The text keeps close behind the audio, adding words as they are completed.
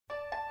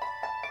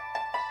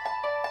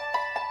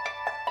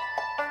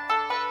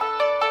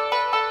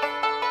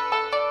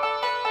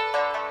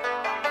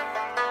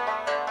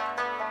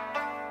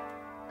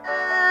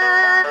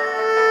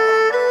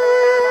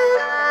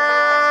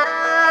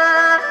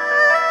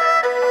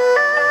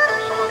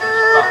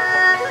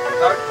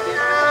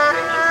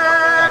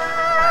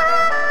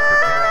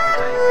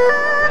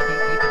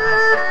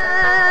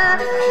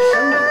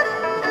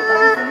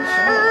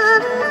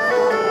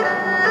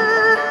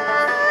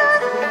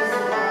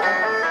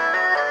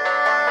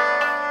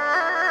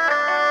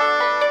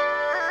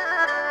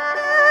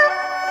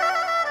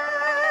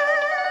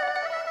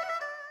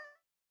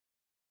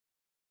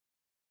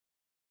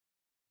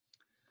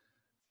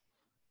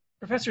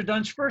Professor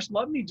Dunch, first,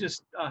 let me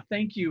just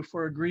thank you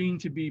for agreeing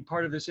to be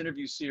part of this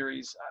interview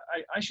series.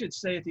 I should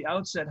say at the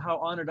outset how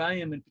honored I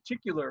am in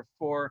particular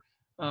for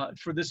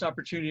this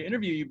opportunity to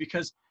interview you,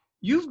 because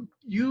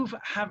you've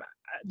have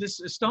this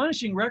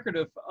astonishing record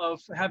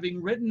of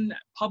having written,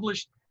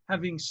 published,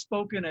 having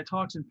spoken at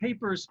talks and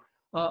papers,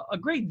 a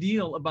great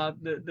deal about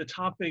the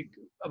topic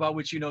about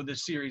which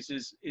this series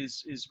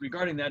is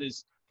regarding. That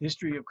is the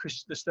history of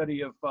the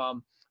study of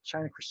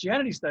China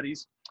Christianity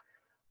studies.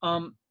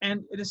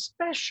 And it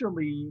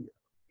especially,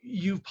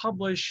 you've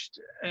published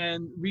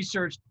and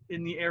researched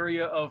in the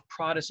area of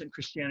Protestant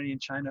Christianity in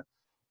China,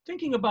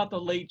 thinking about the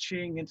late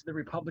Qing into the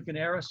Republican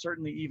era,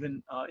 certainly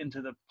even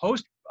into the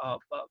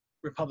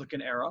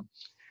post-Republican era.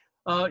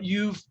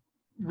 You've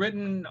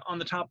written on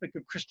the topic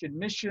of Christian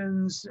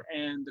missions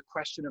and the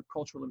question of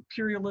cultural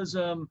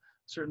imperialism.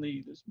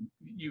 Certainly,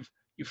 you've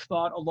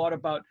thought a lot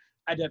about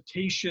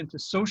adaptation to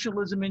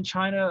socialism in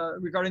China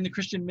regarding the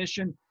Christian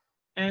mission.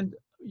 And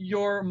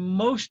your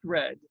most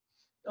read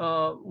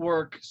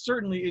work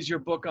certainly is your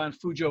book on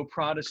Fuzhou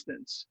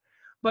Protestants.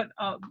 But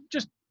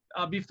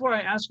before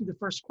I ask you the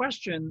first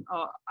question,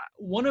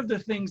 one of the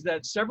things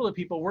that several of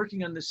the people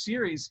working on this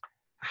series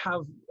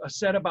have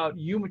said about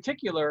you in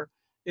particular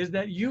is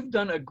that you've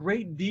done a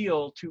great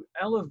deal to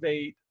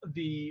elevate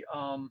the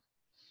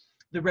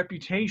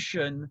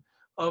reputation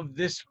of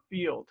this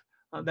field.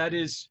 That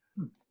is,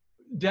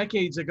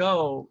 decades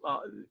ago,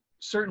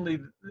 certainly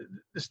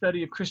the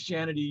study of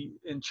Christianity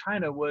in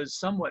China was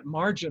somewhat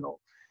marginal.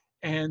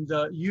 And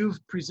you've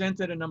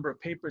presented a number of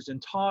papers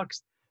and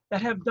talks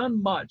that have done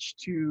much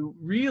to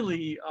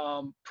really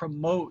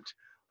promote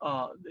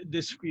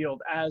this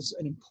field as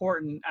an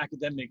important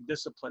academic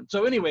discipline.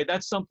 So anyway,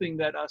 that's something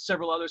that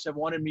several others have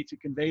wanted me to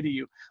convey to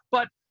you.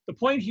 But the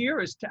point here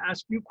is to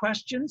ask you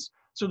questions.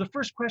 So the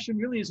first question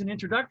really is an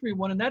introductory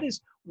one, and that is,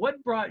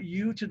 what brought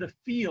you to the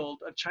field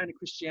of China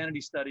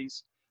Christianity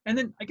studies? And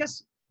then I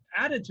guess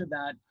added to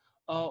that,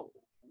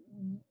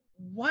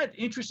 what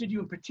interested you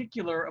in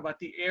particular about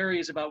the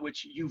areas about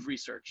which you've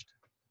researched?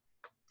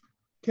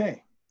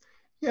 Okay,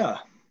 yeah.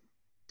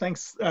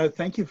 Thanks.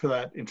 Thank you for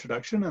that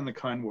introduction and the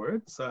kind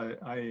words.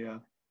 I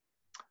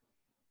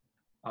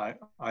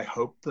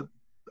hope that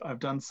I've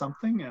done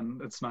something,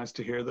 and it's nice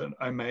to hear that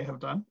I may have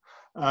done.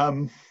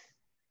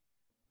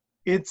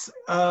 It's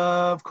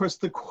of course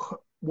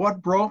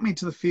what brought me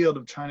to the field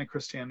of China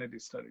Christianity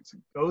studies.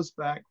 It goes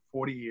back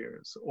 40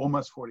 years,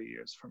 almost 40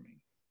 years for me.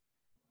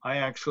 I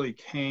actually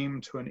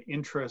came to an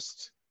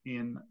interest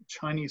in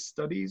Chinese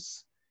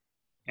studies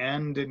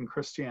and in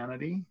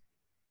Christianity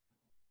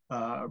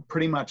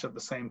pretty much at the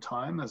same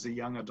time as a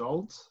young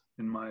adult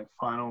in my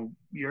final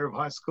year of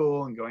high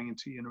school and going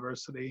into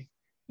university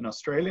in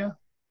Australia.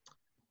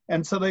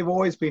 And so they've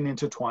always been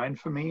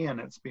intertwined for me, and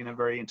it's been a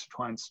very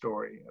intertwined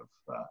story of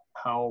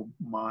how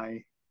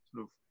my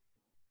sort of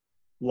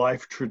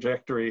life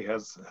trajectory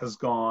has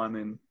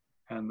gone,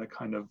 and the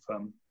kind of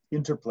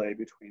interplay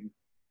between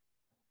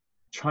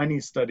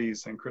Chinese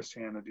studies and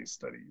Christianity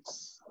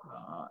studies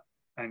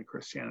and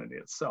Christianity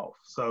itself.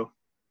 So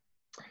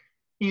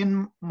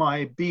in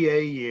my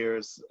BA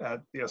years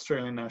at the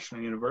Australian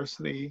National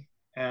University,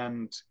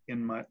 and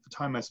in the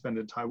time I spent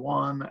in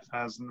Taiwan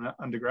as an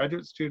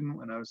undergraduate student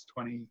when I was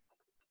 20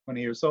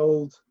 years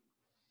old,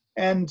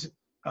 and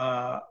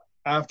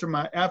after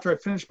I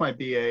finished my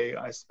BA,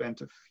 I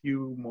spent a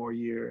few more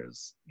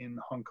years in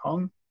Hong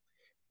Kong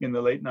in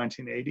the late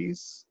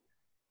 1980s.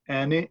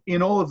 And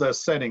in all of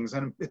those settings,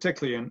 and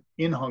particularly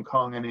in Hong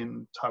Kong and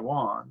in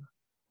Taiwan,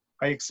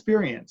 I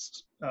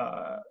experienced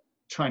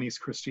Chinese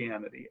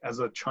Christianity as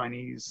a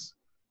Chinese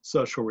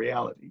social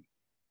reality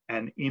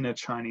and in a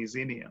Chinese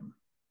idiom.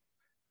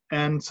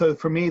 And so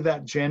for me,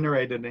 that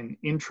generated an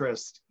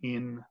interest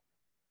in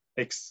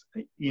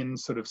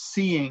sort of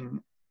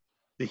seeing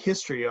the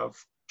history of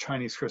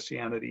Chinese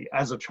Christianity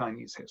as a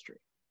Chinese history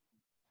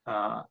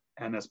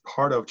and as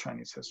part of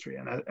Chinese history,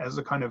 and as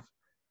a kind of,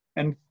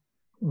 and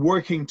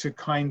working to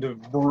kind of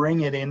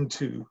bring it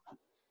into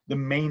the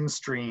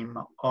mainstream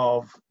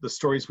of the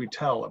stories we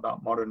tell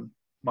about modern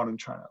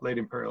China, late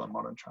imperial and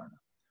modern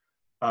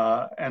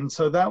China. And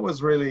so that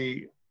was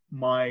really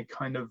my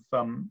kind of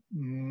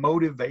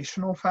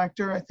motivational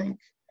factor, I think,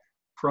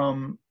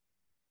 from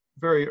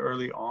very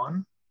early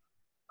on,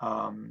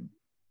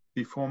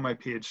 before my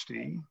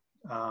PhD.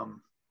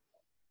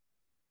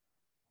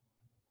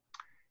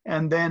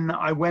 And then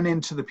I went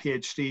into the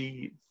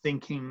PhD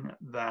thinking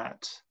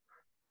that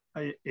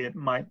it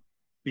might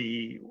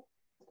be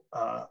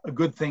a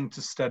good thing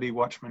to study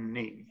Watchman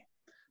Nee.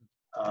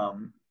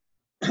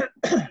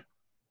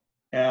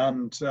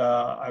 And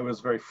I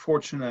was very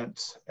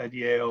fortunate at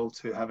Yale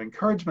to have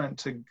encouragement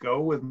to go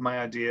with my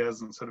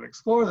ideas and sort of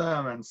explore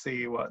them and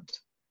see what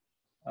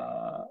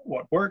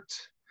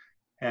worked.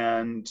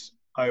 And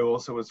I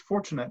also was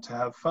fortunate to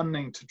have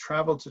funding to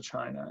travel to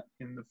China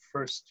in the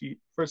first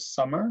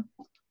summer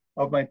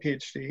of my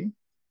PhD.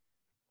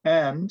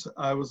 And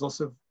I was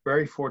also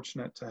very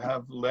fortunate to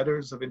have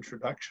letters of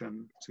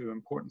introduction to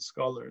important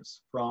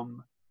scholars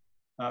from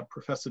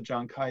Professor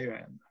Zhang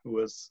Kaiyuan, who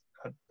was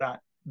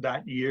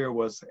that year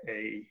was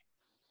a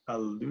a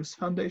Luce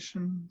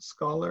Foundation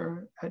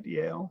scholar at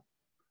Yale.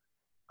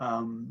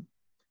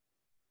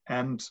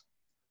 And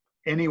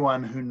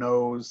anyone who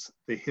knows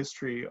the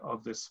history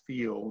of this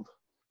field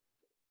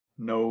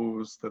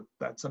knows that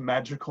that's a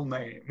magical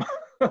name.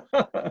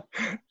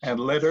 And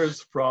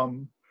letters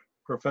from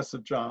Professor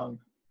Zhang,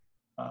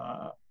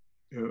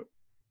 who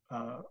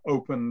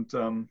opened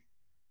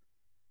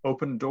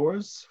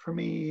doors for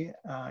me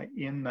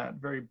in that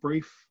very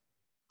brief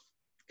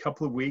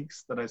couple of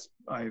weeks that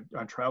I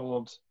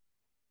traveled,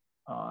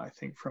 I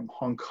think from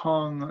Hong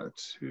Kong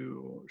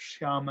to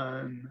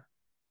Xiamen,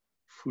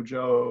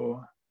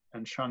 Fuzhou,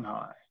 and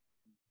Shanghai,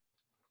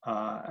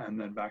 and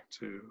then back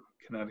to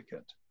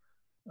Connecticut.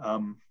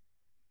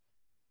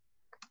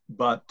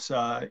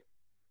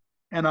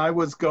 And I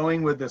was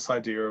going with this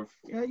idea of,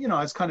 you know,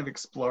 I was kind of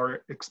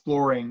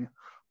exploring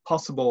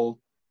possible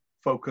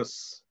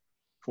focus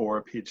for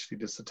a PhD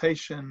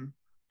dissertation,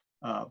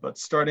 but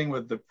starting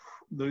with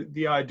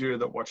the idea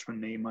that Watchman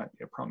Nee might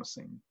be a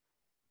promising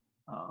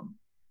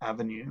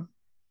avenue.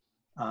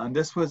 And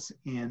this was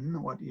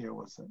in, what year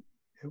was it?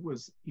 It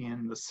was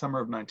in the summer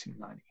of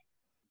 1990.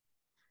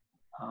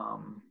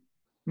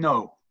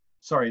 No,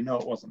 sorry, no,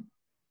 it wasn't.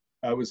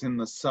 It was in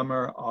the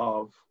summer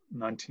of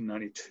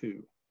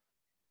 1992.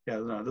 Yeah,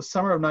 no, the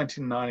summer of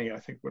 1990, I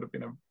think, would have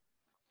been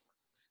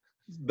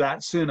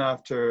that soon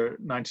after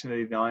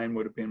 1989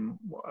 would have been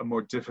a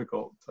more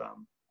difficult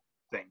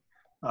thing.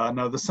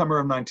 No, the summer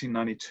of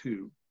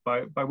 1992,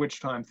 by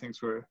which time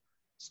things were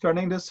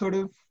starting to sort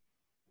of,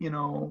 you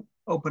know,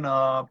 open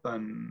up,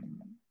 and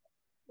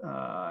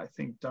I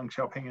think Deng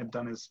Xiaoping had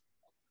done his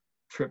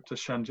trip to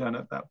Shenzhen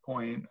at that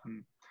point,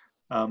 and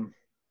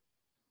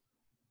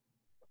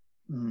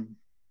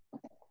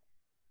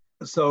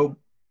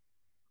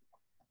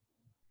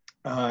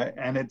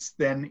and it's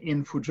then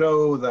in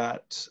Fuzhou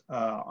that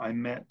I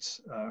met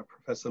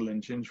Professor Lin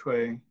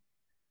Jinshui,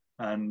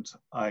 and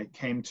I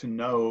came to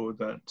know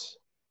that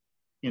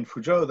in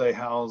Fuzhou they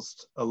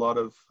housed a lot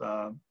of,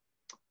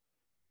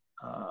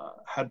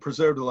 had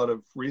preserved a lot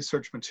of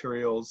research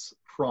materials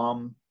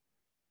from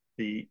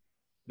the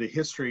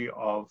history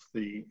of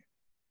the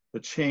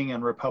Qing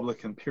and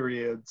Republican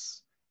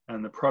periods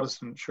and the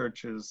Protestant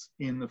churches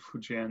in the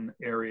Fujian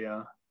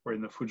area, or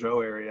in the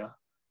Fuzhou area,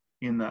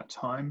 in that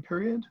time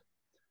period.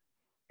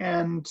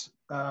 And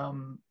I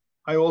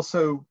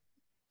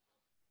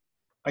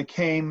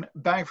came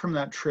back from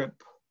that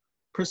trip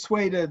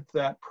persuaded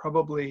that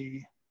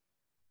probably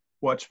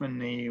Watchman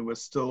Nee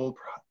was still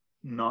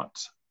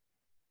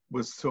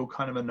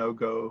kind of a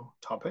no-go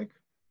topic,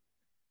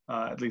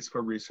 at least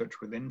for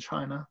research within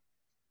China.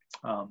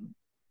 Of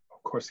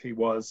course, he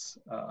was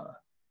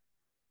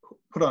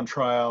put on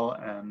trial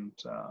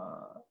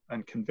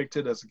and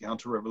convicted as a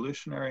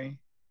counter-revolutionary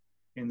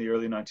in the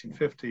early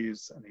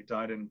 1950s, and he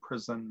died in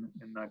prison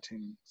in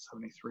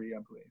 1973, I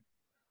believe.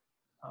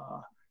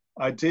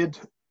 I did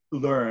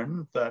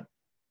learn that,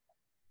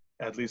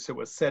 at least it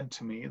was said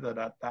to me, that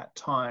at that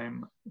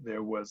time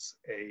there was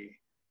a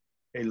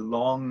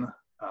long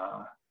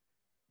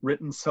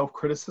written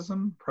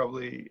self-criticism,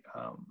 probably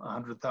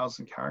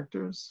 100,000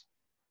 characters,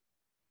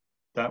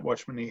 that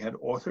Watchman Nee had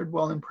authored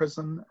while in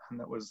prison, and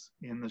that was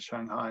in the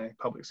Shanghai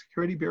Public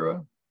Security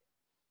Bureau.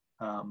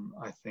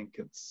 I think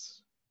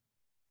it's,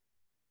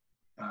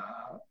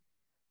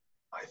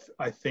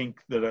 I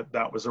think that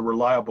that was a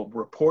reliable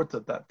report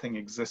that thing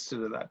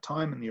existed at that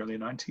time in the early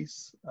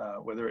 90s.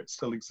 Whether it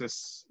still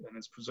exists and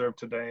is preserved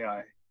today,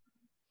 I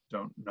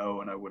don't know,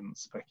 and I wouldn't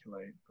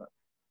speculate, but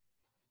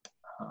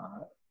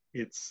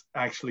it's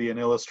actually an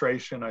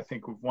illustration, I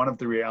think, of one of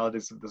the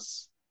realities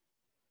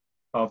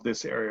of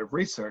this area of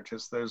research.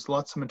 Is there's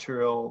lots of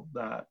material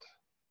that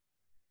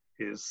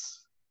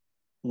is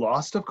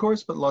lost, of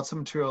course, but lots of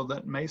material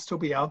that may still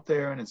be out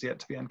there and is yet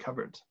to be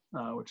uncovered,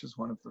 which is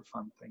one of the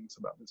fun things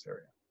about this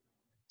area.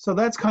 So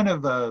that's kind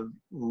of a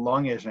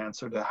longish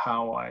answer to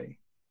how I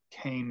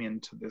came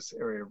into this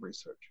area of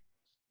research.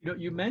 You know,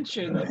 you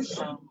mentioned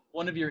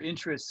one of your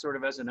interests, sort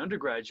of as an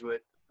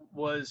undergraduate,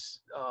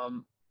 was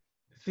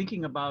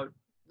thinking about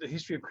the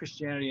history of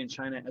Christianity in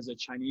China as a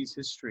Chinese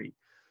history.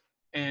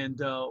 And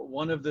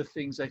one of the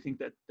things I think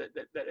that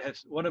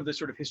has, one of the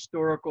sort of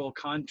historical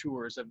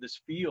contours of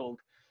this field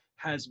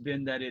has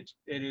been that it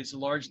is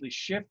largely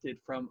shifted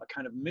from a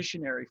kind of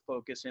missionary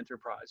focused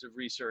enterprise of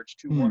research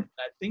to one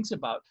that thinks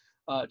about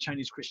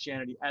Chinese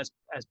Christianity as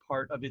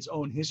part of its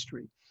own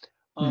history.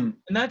 And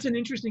that's an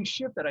interesting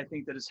shift that I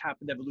think that has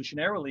happened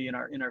evolutionarily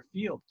in our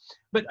field.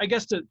 But I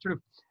guess to sort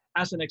of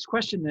ask the next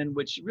question then,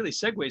 which really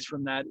segues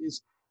from that,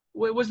 is,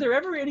 was there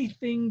ever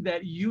anything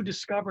that you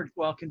discovered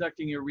while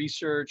conducting your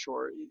research,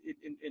 or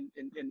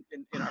in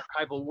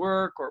archival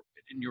work, or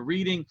in your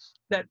reading,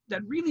 that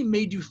really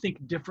made you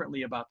think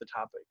differently about the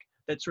topic,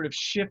 that sort of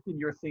shifted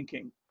your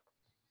thinking?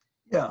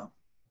 Yeah,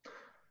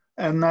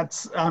 and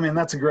that's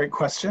a great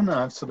question.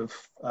 I've sort of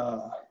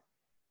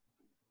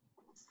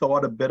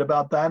thought a bit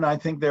about that, and I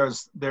think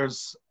there's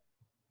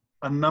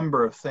a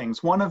number of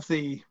things. One of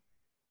the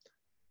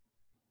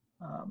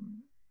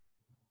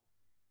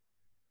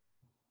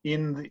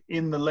in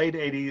the late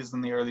 80s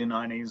and the early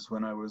 90s,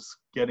 when I was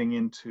getting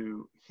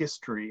into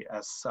history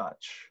as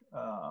such,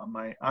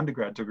 my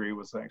undergrad degree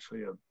was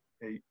actually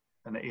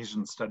an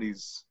Asian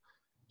studies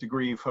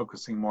degree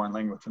focusing more on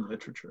language and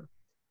literature,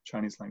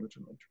 Chinese language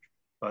and literature.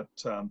 But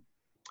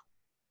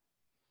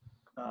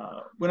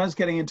when I was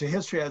getting into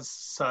history as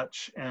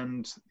such,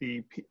 and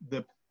the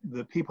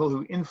people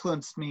who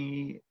influenced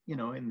me, you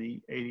know, in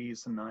the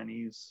 80s and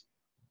 90s,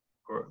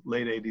 or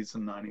late 80s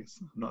and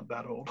 90s, I'm not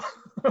that old,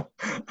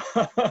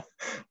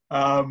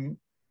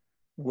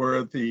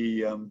 were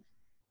the,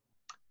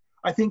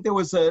 I think there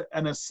was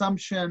an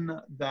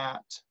assumption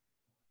that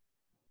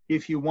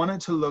if you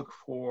wanted to look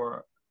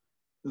for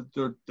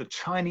the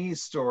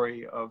Chinese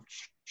story of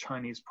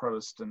Chinese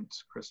Protestant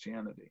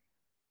Christianity,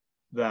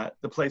 that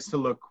the place to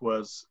look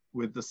was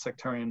with the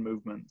sectarian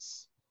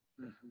movements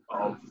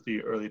of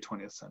the early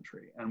 20th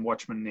century. And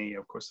Watchman Nee,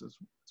 of course, is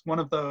one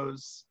of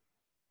those.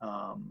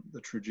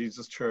 The True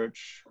Jesus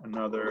Church,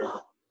 another,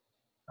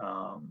 you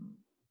know,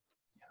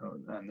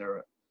 and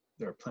there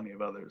are plenty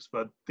of others.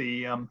 But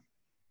the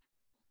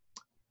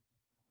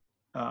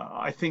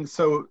I think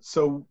so.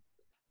 So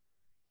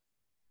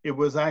it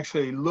was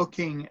actually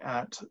looking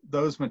at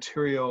those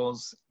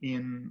materials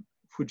in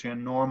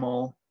Fujian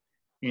Normal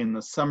in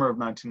the summer of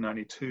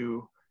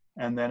 1992,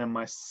 and then in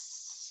I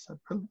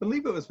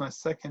believe it was my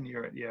second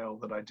year at Yale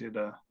that I did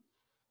a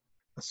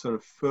sort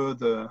of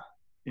further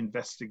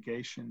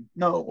investigation.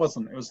 No, it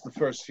wasn't. It was the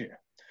first year.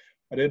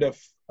 I did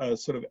a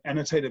sort of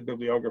annotated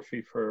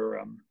bibliography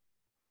for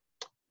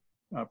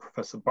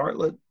Professor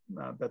Bartlett,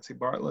 Betsy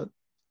Bartlett,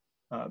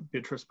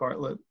 Beatrice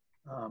Bartlett,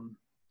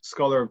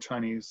 scholar of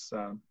Chinese,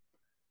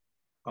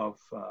 of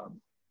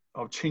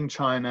Qing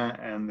China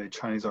and the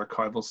Chinese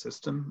archival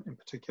system in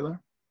particular.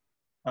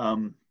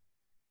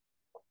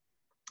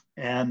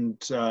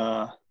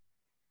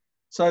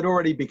 So I'd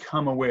already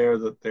become aware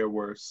that there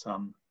were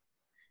some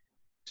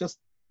just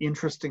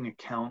interesting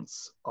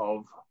accounts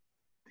of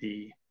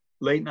the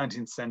late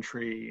 19th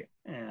century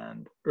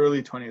and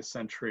early 20th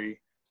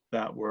century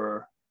that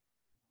were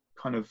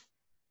kind of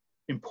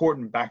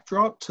important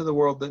backdrop to the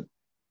world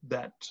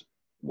that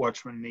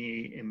Watchman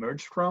Nee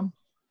emerged from.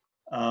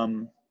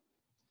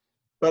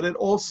 But it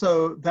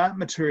also, that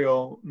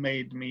material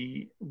made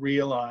me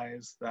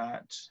realize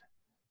that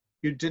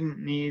you didn't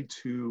need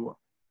to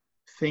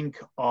think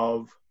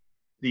of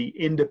the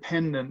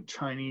independent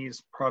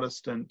Chinese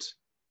Protestant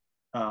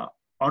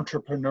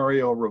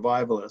entrepreneurial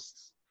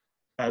revivalists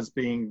as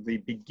being the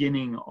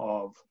beginning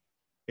of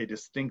a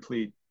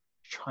distinctly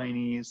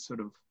Chinese sort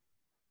of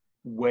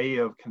way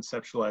of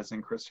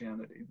conceptualizing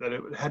Christianity, that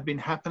it had been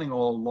happening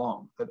all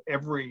along, that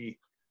every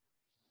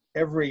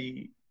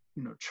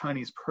you know,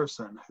 Chinese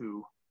person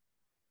who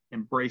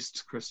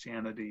embraced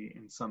Christianity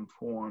in some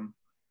form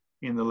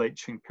in the late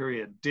Qing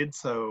period did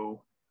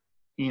so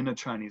in a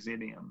Chinese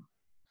idiom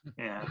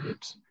and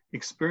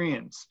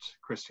experienced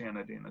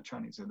Christianity in a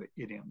Chinese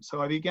idiom.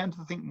 So I began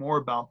to think more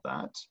about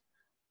that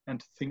and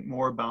to think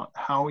more about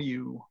how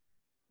you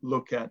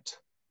look at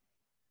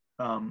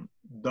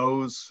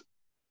those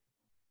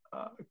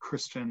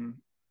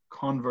Christian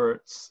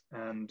converts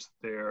and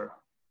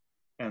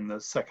the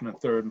second and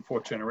third and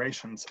fourth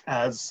generations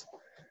as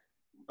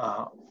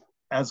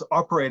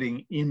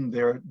operating in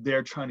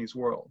their Chinese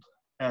world.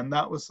 And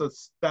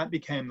that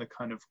became the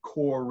kind of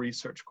core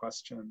research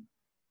question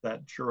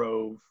that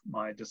drove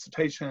my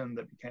dissertation,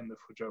 that became the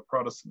Fuzhou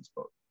Protestants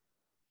book.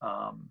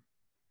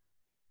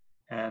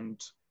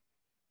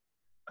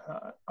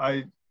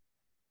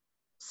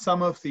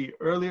 Some of the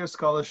earlier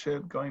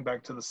scholarship going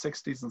back to the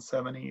 60s and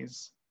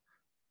 70s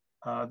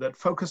that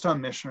focused on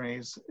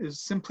missionaries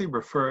is simply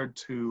referred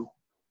to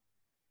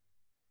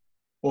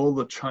all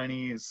the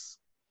Chinese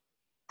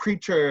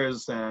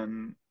preachers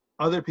and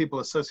other people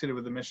associated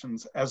with the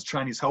missions as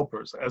Chinese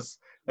helpers, as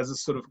a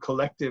sort of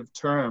collective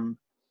term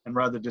and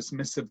rather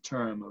dismissive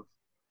term of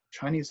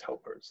Chinese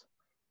helpers,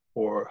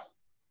 or,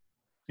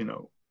 you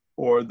know,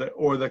 or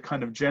the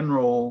kind of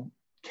general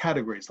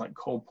categories like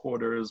coal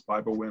porters,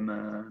 Bible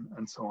women,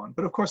 and so on.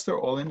 But of course, they're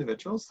all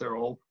individuals. They're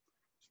all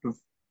sort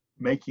of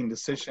making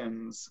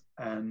decisions,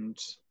 and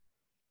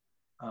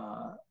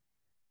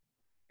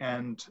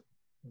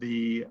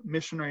the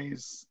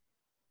missionaries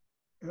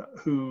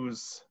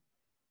whose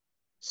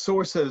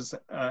sources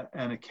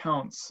and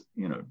accounts,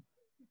 you know,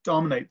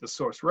 dominate the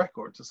source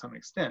record to some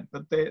extent,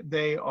 but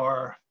they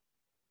are,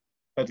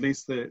 at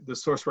least the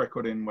source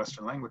record in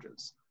Western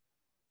languages,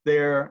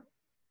 they're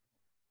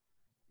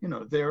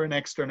an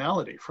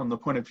externality from the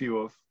point of view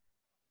of,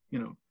 you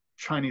know,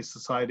 Chinese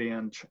society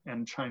and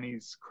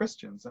Chinese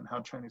Christians and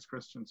how Chinese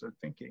Christians are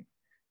thinking,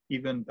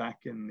 even back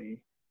in the,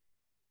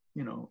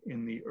 you know,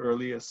 in the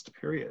earliest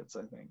periods,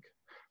 I think.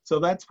 So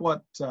that's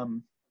what,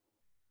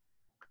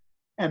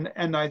 and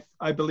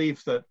I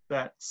believe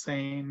that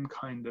same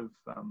kind of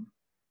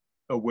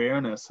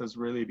awareness has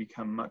really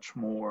become much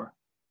more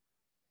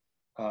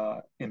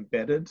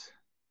embedded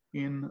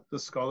in the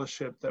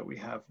scholarship that we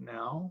have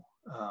now.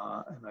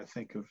 And I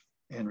think of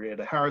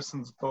Henrietta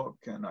Harrison's book,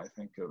 and I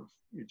think of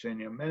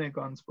Eugenia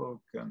Menegon's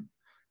book, and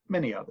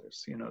many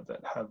others, you know,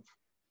 that have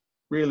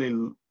really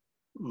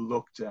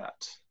looked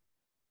at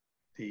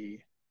the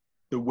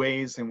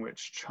ways in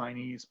which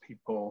Chinese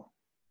people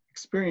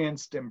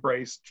experienced,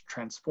 embraced,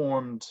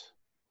 transformed,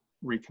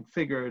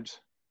 reconfigured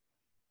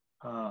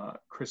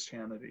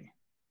Christianity,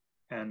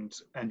 and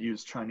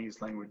used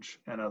Chinese language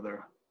and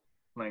other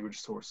language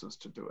sources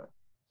to do it.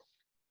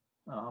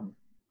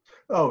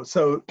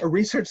 So a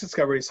research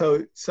discovery.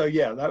 So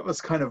yeah, that was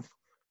kind of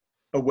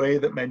a way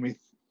that made me.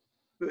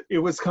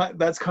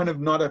 That's kind of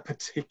not a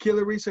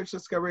particular research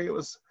discovery. It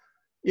was,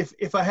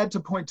 if I had to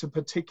point to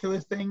particular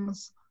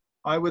things,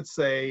 I would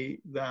say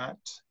that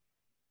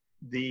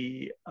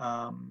the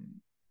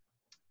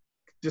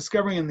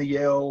discovering in the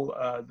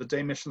Yale, the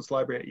Day Missions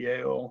Library at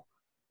Yale,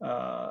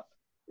 Xu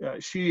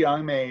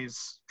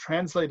Yangmei's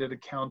translated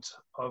account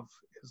of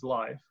his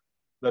life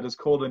that is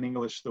called in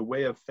English The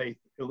Way of Faith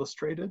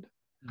Illustrated.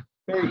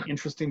 Very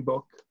interesting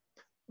book.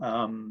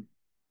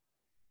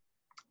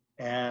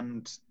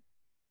 And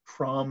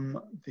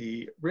from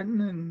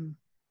written in,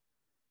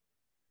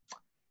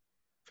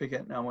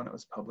 forget now when it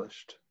was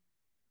published.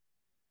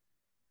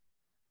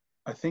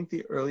 I think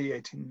the early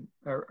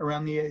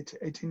around the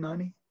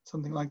 1890,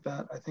 something like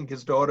that. I think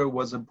his daughter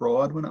was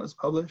abroad when it was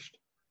published.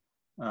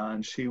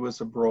 And she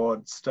was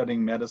abroad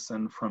studying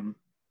medicine from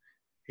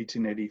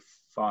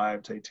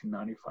 1885 to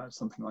 1895,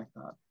 something like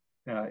that,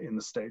 in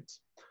the States.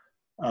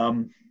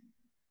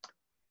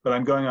 But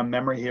I'm going on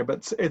memory here,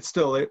 but it's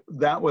still,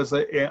 that was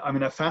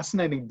a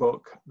fascinating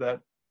book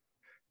that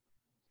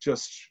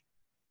just,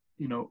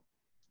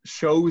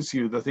 shows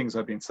you the things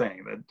I've been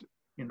saying, that,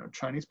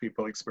 Chinese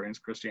people experience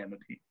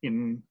Christianity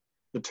in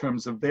the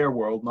terms of their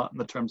world, not in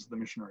the terms of the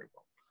missionary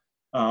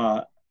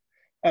world.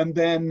 And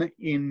then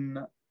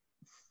in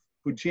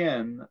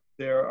Fujian,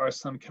 there are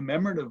some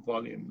commemorative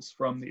volumes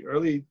from the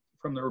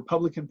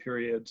Republican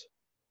period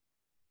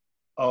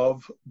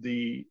of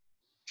the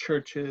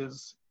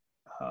churches.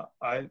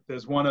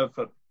 There's one of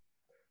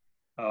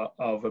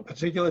a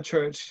particular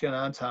church,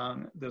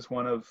 Xianantang. There's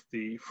one of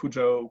the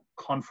Fuzhou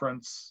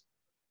Conference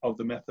of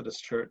the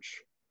Methodist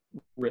Church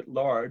writ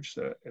large.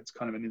 It's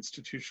kind of an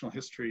institutional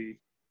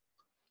history,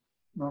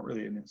 not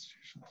really an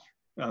institutional history.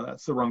 No,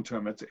 that's the wrong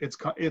term.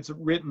 It's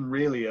written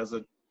really as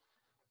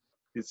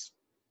it's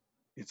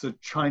a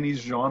Chinese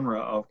genre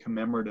of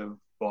commemorative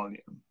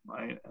volume,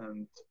 right?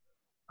 And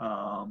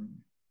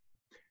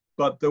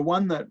but the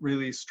one that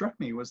really struck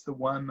me was the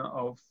one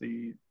of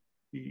the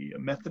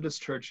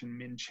Methodist Church in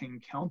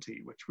Minqing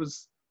County, which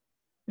was,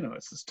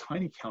 it's this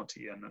tiny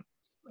county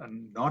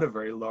and not a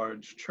very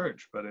large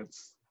church, but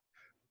it's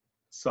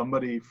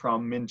somebody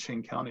from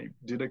Minqing County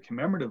did a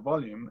commemorative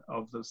volume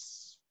of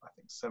this, I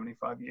think,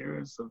 75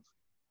 years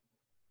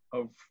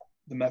of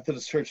the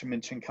Methodist Church in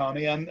Minqing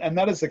County, and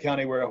that is the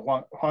county where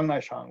Huang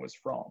Naishang was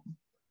from,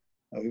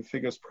 who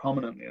figures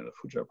prominently in the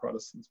Fuzhou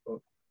Protestants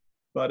book.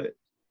 But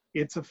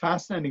it's a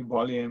fascinating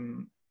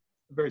volume,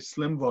 a very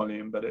slim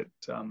volume, but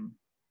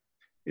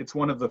it's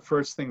one of the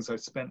first things I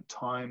spent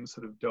time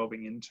sort of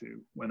delving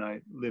into when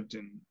I lived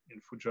in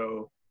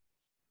Fuzhou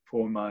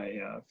for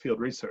my field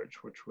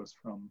research, which was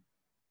from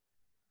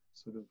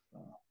sort of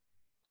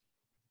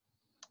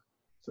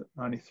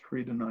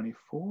 93 to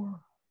 94, I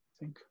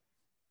think.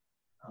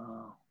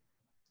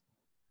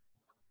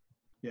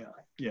 Yeah,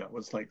 it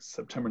was like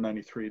September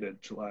 93 to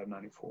July of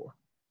 94.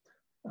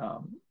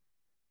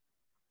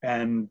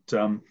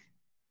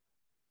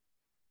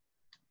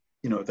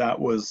 That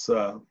was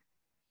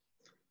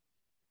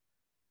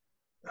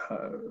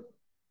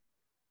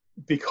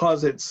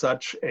because it's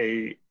such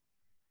a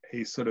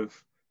sort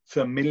of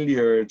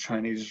familiar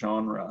Chinese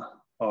genre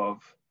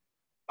of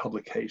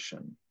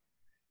publication.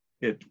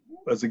 It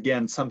was,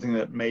 again, something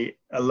that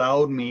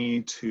allowed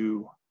me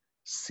to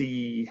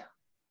see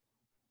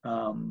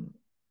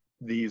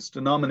these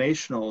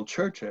denominational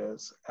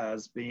churches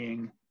as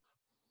being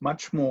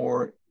much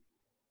more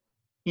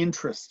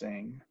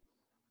interesting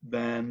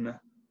than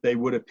they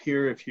would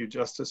appear if you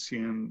just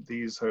assume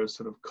these are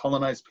sort of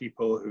colonized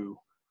people who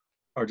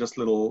are just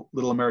little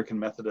American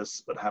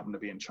Methodists but happen to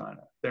be in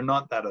China. They're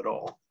not that at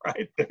all,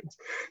 right?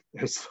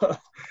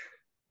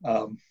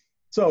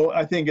 So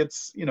I think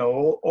it's,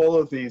 all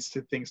of these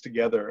two things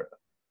together,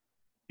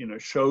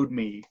 showed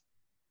me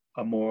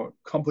a more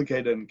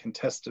complicated and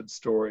contested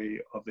story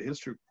of the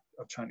history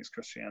of Chinese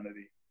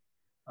Christianity,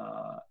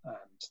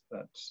 and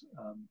that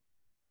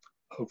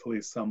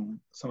hopefully some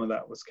of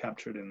that was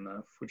captured in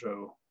the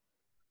Fuzhou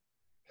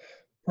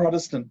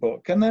Protestant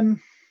book. And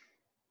then,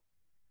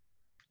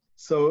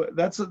 so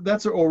that's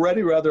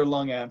already rather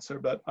long answer,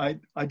 but I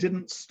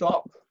didn't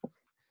stop.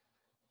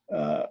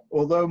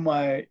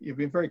 Although you've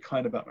been very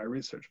kind about my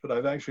research, but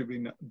I've actually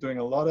been doing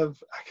a lot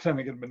of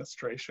academic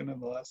administration in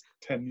the last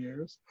 10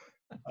 years.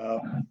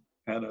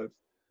 And I've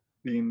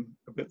been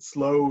a bit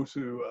slow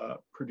to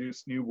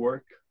produce new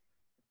work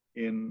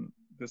in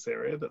this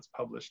area, that's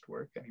published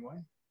work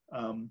anyway.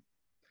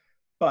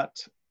 But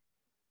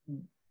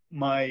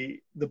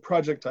the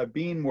project I've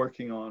been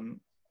working on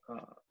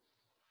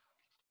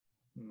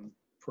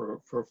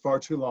for far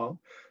too long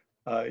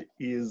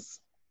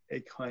is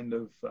a kind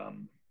of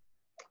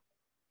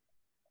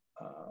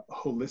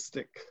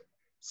holistic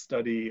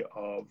study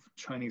of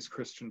Chinese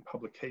Christian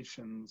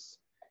publications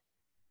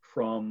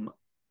from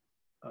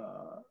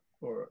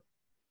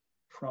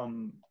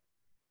from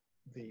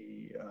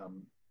the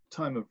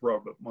time of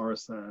Robert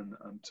Morrison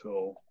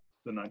until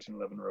the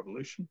 1911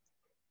 revolution,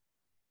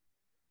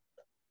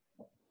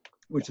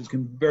 which is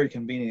very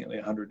conveniently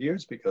 100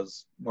 years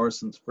because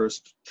Morrison's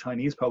first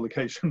Chinese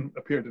publication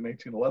appeared in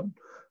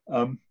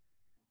 1811.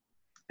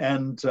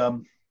 And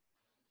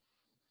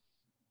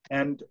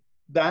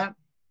that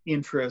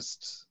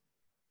interest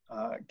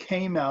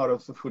came out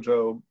of the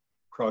Fuzhou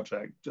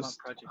project, just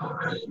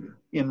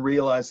in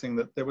realizing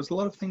that there was a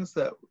lot of things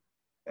that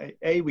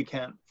A, we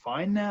can't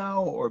find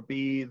now, or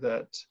B,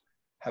 that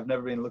have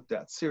never been looked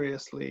at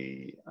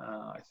seriously.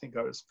 I think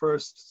I was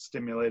first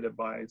stimulated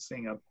by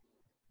seeing a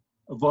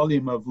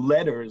volume of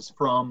letters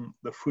from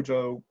the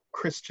Fuzhou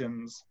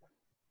Christians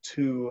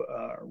to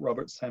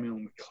Robert Samuel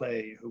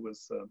Maclay, who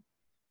was a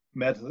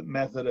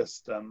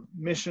Methodist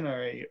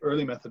missionary,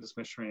 early Methodist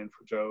missionary in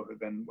Fuzhou, who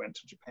then went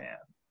to Japan.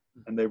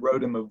 And they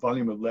wrote him a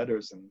volume of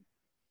letters in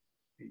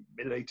the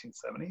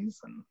mid-1870s,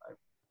 and I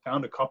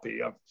found a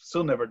copy. I've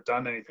still never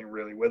done anything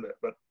really with it,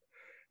 but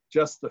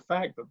just the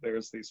fact that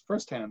there's these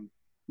firsthand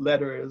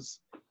letters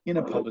in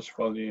a published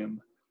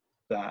volume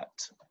that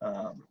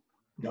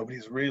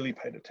nobody's really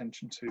paid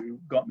attention to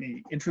got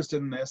me interested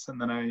in this. And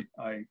then I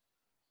of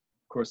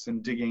course,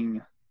 in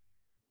digging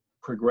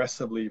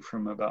progressively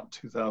from about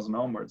 2000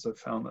 onwards, I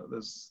found that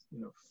there's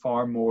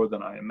far more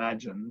than I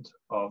imagined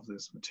of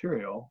this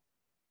material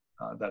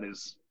that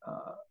is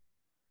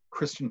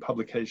Christian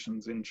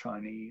publications in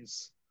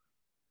Chinese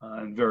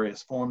and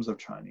various forms of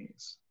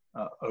Chinese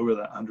over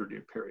that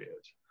 100-year period.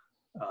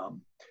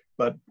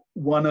 But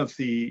one of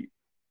the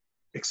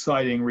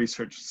exciting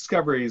research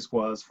discoveries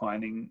was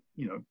finding,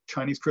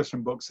 Chinese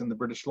Christian books in the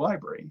British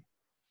Library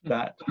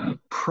that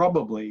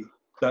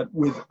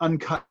with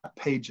uncut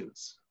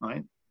pages,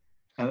 right?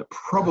 And it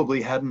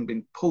probably hadn't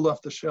been pulled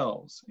off the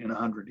shelves in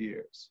 100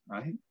 years,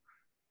 right?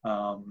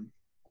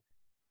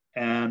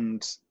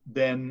 And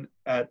then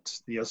at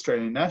the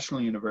Australian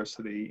National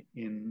University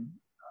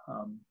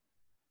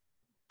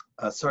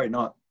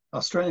not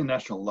Australian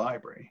National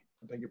Library,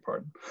 I beg your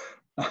pardon,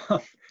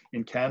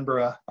 in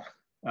Canberra,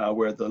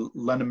 where the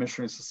London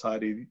Missionary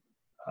Society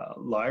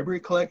library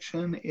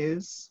collection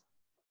is,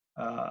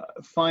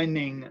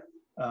 finding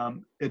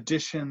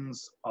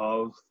editions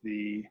of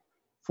the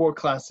four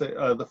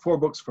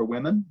books for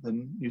women, the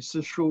New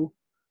Sishu,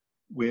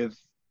 with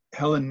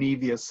Helen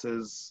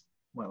Nevius's,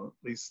 well,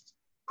 at least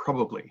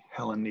probably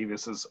Helen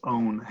Nevius's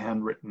own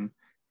handwritten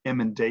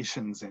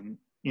emendations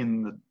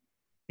in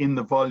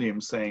the volume,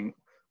 saying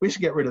we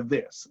should get rid of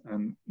this,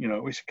 and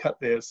we should cut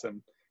this,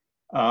 and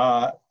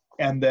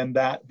then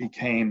that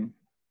became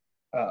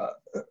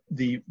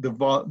the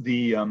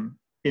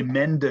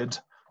amended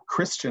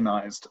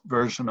Christianized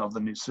version of the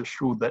New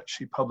Sishu that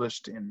she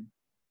published in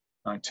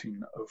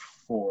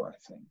 1904, I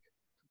think.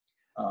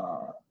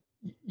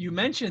 You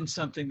mentioned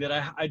something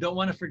that I don't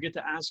want to forget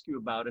to ask you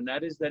about, and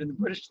that is that in the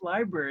British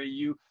Library,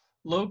 you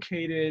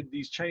located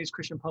these Chinese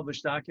Christian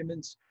published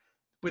documents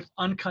with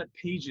uncut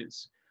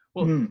pages.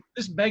 Well,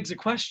 this begs a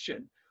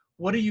question.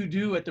 What do you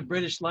do at the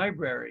British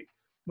Library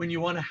when you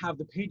want to have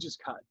the pages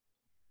cut?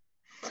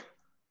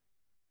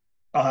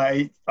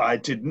 I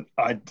did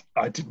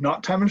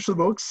not damage the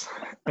books,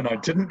 and I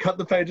didn't cut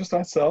the pages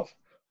myself.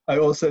 I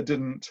also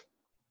didn't.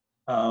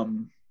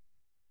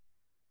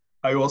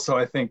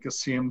 I think,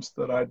 assumed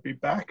that I'd be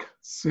back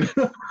soon.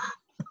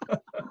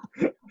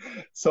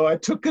 So I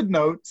took good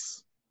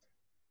notes.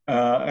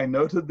 I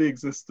noted the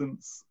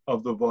existence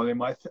of the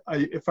volume.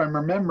 If I'm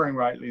remembering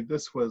rightly,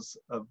 this was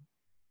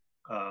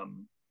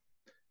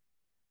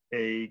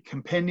a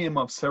compendium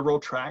of several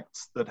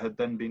tracts that had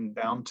then been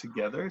bound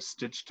together,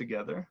 stitched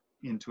together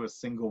into a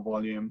single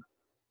volume,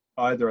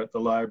 either at the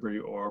library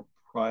or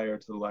prior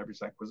to the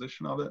library's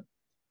acquisition of it.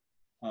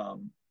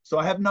 So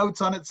I have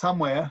notes on it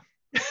somewhere.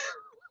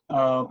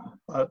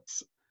 But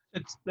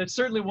that's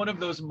certainly one of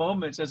those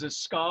moments as a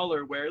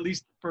scholar where, at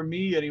least for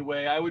me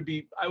anyway, I would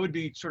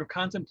be sort of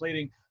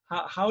contemplating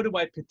how do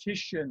I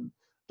petition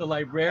the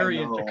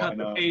librarian to cut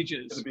the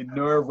pages. It'd be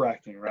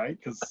nerve-wracking, right?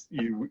 Because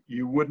you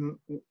wouldn't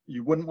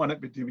want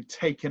it to be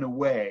taken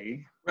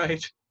away,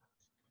 right?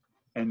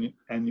 And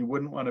you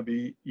wouldn't want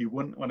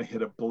to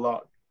hit a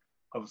block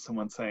of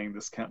someone saying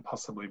this can't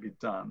possibly be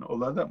done,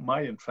 although that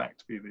might in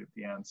fact be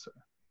the answer.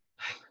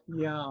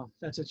 Yeah,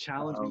 that's a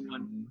challenging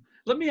one.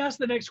 Let me ask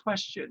the next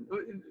question.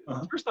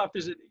 First off,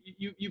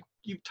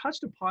 you've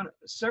touched upon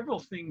several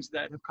things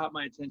that have caught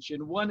my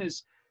attention. One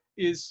is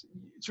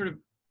sort of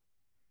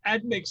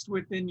admixed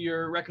within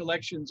your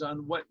recollections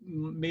on what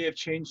may have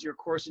changed your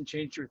course and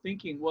changed your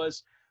thinking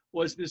was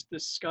this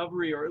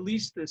discovery, or at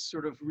least this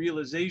sort of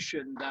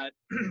realization that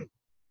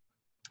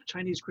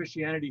Chinese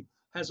Christianity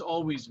has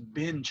always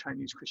been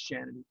Chinese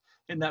Christianity,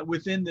 and that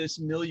within this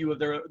milieu of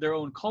their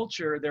own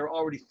culture, they're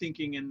already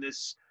thinking in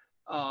this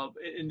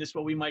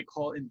what we might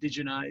call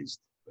indigenized.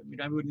 I mean,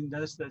 I wouldn't.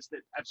 That's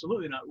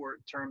absolutely not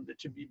a term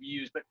that should be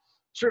used, but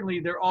certainly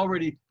they're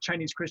already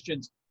Chinese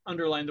Christians,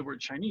 underline the word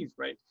Chinese,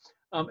 right?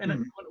 And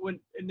Mm,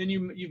 and then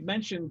you've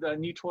mentioned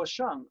Ni Tuo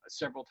Sheng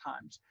several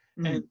times,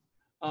 mm, and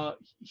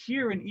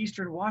here in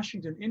Eastern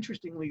Washington,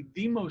 interestingly,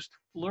 the most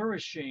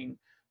flourishing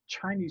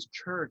Chinese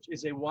church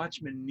is a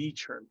Watchman Nee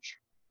church,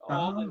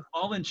 ah,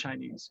 all in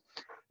Chinese,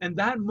 and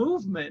that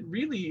movement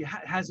really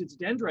has its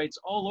dendrites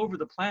all over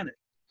the planet,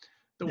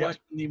 the yeah.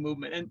 Watchman Nee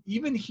movement, and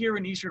even here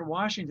in Eastern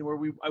Washington, where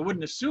I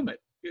wouldn't assume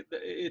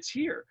it's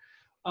here.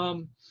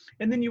 Um,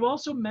 and then you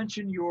also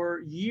mentioned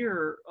your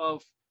year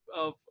of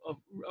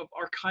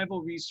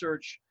archival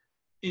research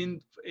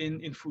in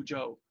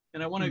Fuzhou,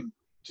 and I want to Mm,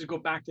 just go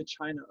back to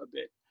China a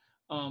bit.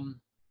 Um,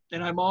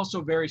 and I'm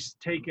also very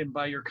taken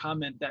by your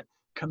comment that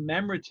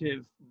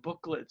commemorative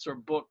booklets or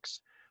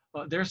books,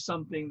 there's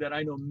something that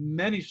I know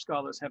many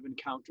scholars have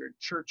encountered,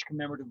 church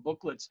commemorative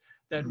booklets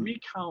that mm,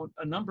 recount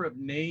a number of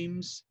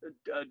names,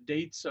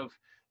 dates of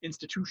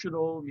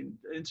institutional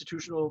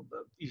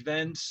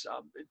events,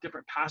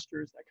 different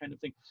pastors, that kind of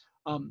thing.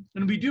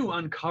 And we do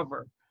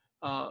uncover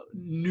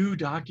new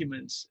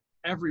documents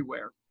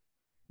everywhere.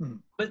 mm.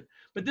 But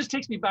this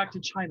takes me back to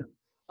China.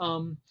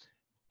 Um,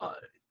 uh,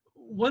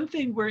 One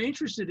thing we're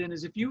interested in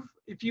is if you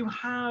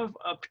have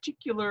a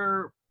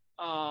particular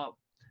uh,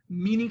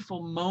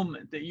 meaningful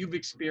moment that you've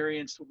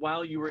experienced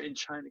while you were in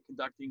China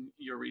conducting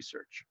your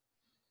research.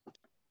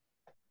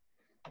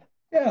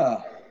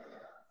 Yeah.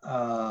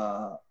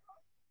 Uh,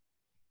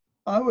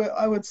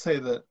 I would say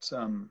that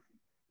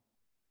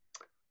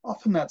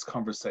often that's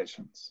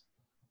conversations,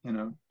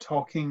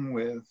 talking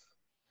with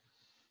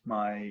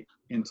my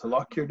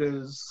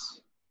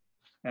interlocutors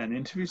and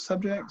interview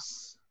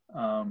subjects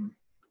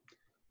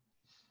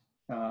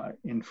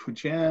in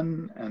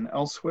Fujian and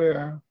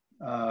elsewhere.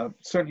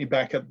 Certainly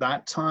back at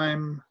that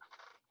time,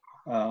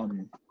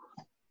 um,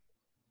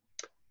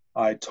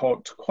 I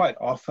talked quite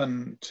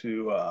often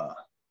to.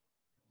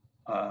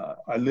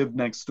 I lived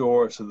next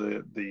door to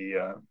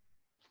the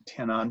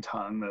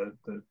Tianantang,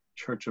 the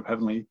Church of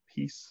Heavenly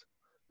Peace,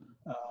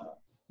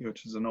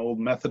 which is an old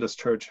Methodist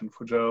church in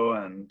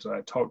Fuzhou, and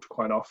I talked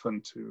quite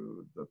often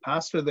to the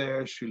pastor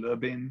there, Xu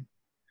Lebin,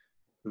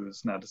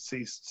 who's now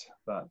deceased,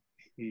 but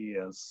he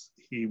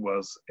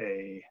was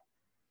a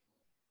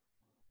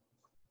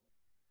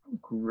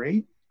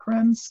great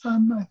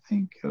grandson, I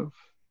think, of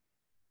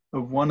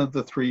one of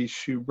the three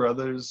Xu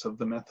brothers of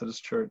the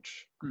Methodist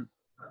Church Hmm.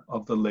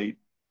 of the late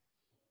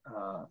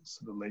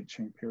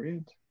Qing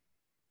period.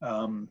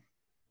 Um,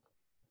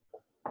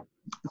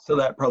 so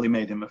that probably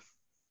made him a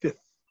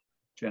fifth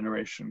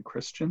generation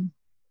Christian.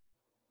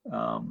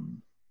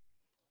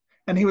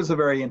 And he was a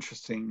very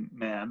interesting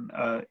man,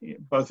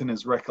 both in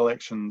his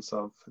recollections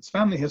of his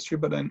family history,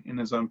 but in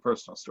his own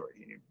personal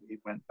story. He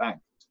went back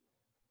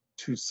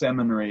to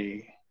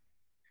seminary.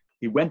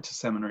 He went to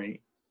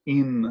seminary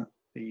in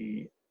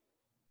the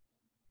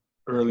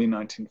early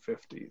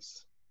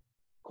 1950s,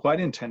 quite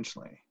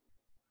intentionally,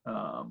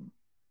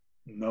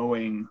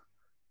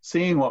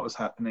 seeing what was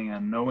happening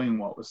and knowing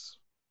what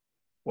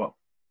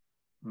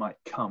might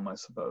come, I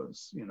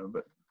suppose,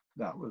 but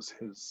that was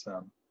his,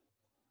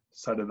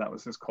 decided that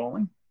was his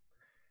calling.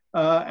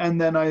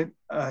 And then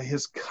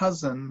his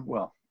cousin,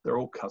 well, they're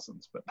all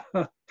cousins, but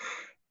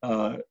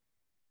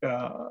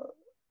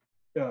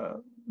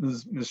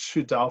Ms.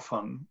 Xu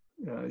Daofeng,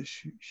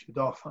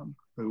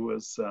 who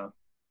was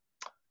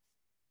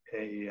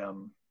a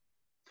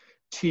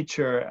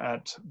teacher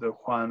at the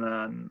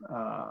Huanan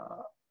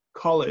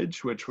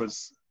College, which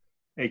was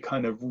a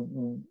kind of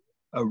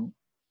a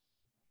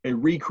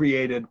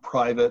recreated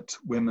private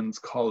women's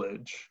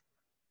college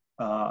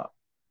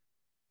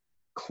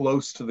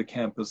close to the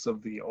campus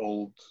of the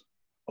old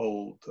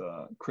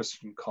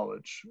Christian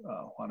college,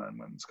 Huanan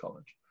Women's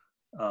College.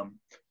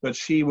 But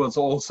she was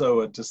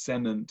also a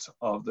descendant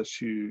of the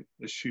Xu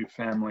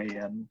family,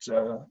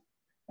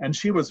 and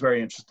she was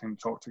very interesting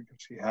to talk to because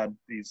she had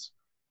these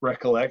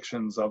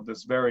recollections of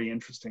this very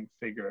interesting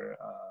figure,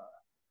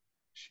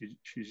 Xu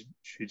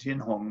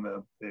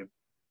Jinhong,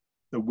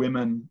 the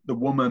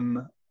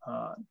woman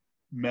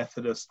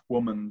Methodist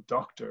woman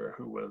doctor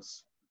who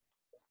was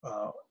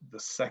the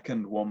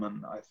second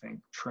woman, I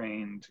think,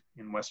 trained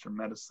in Western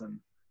medicine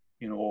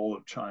in all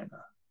of China,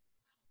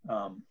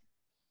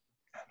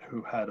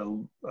 who had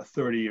a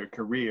 30-year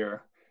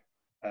career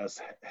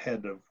as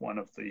head of one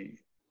of the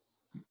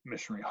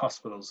missionary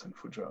hospitals in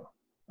Fuzhou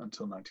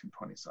until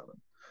 1927.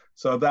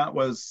 So that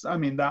was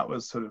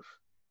sort of,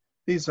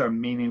 these are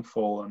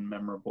meaningful and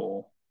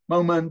memorable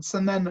moments.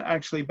 And then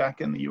actually back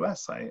in the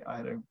US, I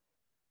had a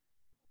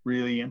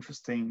really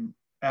interesting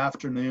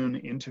afternoon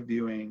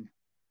interviewing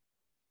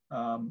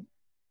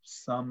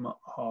some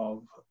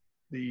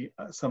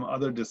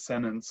other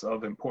descendants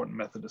of important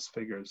Methodist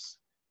figures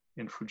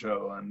in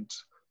Fuzhou, and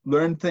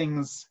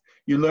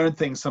you learn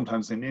things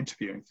sometimes in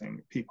interviewing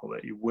people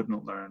that you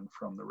wouldn't learn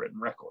from the written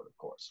record, of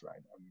course, right?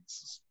 I mean,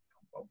 this is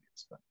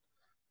obvious, but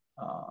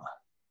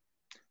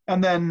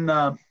and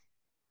then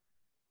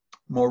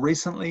more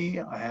recently,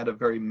 I had a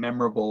very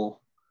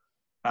memorable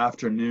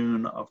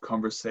afternoon of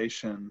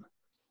conversation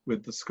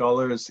with the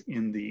scholars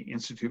in the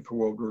Institute for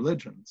World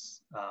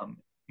Religions,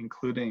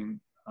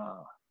 including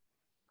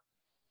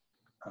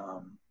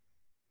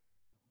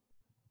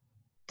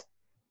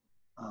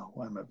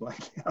why am I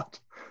blanking out?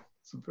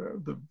 It's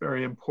the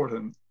very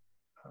important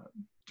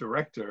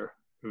director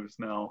who's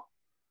now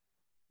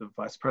the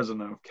vice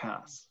president of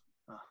CAS.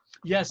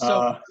 Yes.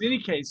 So in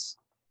any case,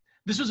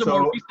 this was a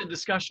more recent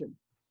discussion.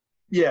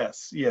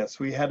 Yes,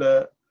 we had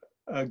a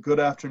good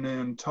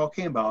afternoon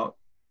talking about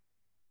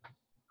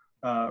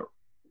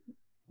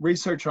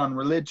research on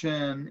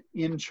religion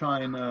in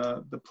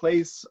China, the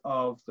place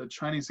of the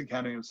Chinese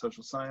Academy of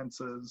Social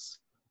Sciences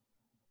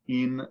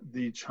in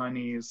the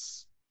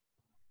Chinese,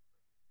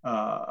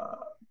 what's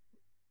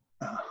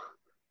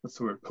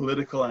the word,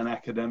 political and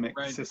academic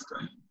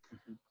system.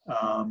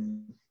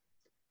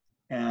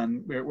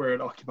 And where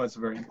it occupies a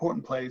very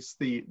important place.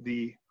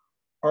 The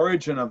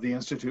origin of the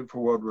Institute for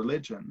World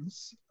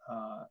Religions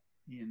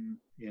in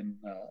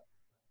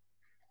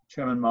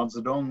Chairman Mao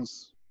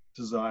Zedong's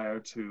desire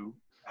to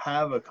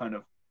have a kind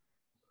of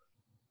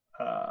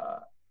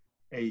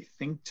a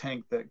think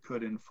tank that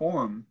could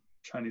inform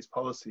Chinese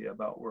policy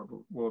about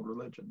world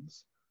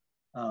religions,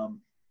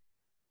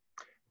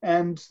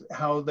 and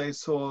how they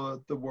saw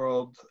the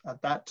world at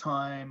that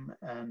time,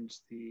 and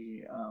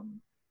the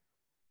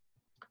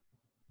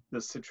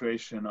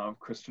situation of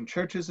Christian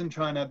churches in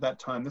China at that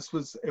time. It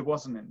was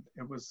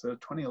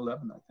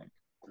 2011, I think.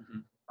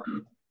 Mm-hmm.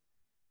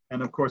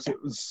 And of course,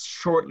 it was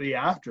shortly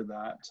after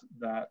that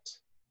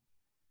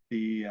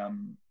the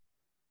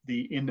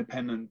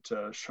independent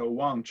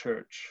Shouwang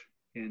Church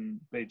in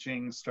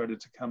Beijing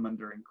started to come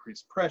under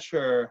increased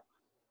pressure,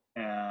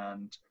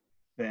 and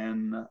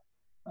then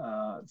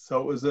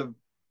so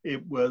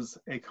it was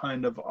a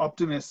kind of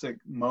optimistic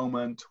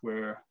moment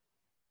where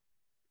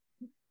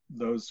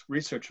those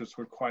researchers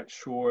were quite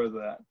sure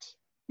that,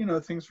 you know,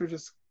 things were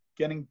just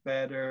getting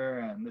better,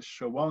 and the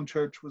Shouwang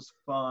Church was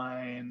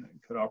fine,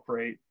 could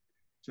operate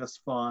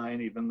just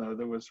fine, even though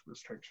there was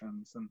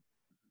restrictions. And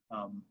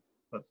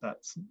but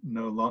that's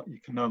you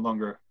can no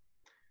longer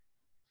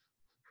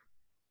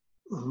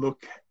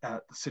look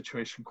at the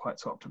situation quite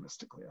so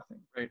optimistically, I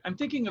think. Right. I'm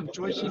thinking of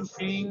Zhuo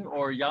Xinping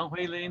or Yang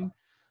Huilin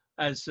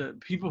as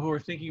people who are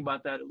thinking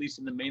about that, at least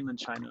in the mainland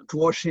China.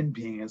 Zhuo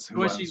Xinping is who.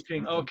 Zhuo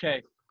Xinping.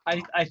 Okay.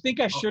 I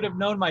think I should have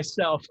known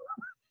myself.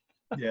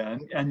 Yeah,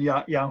 and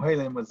Yang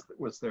Huilin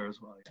was there as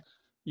well.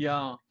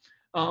 Yeah.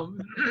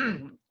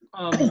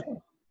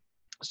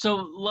 So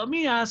let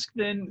me ask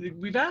then,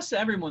 we've asked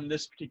everyone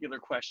this particular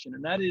question,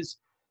 and that is,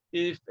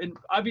 and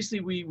obviously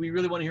we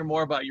really want to hear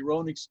more about your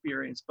own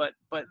experience, but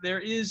there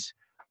is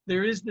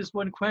this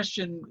one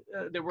question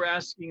that we're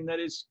asking, and that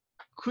is,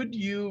 could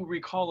you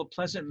recall a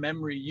pleasant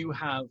memory you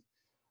have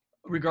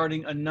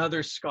regarding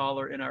another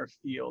scholar in our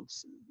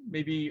fields?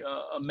 Maybe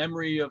a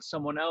memory of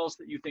someone else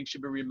that you think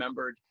should be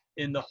remembered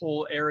in the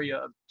whole area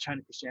of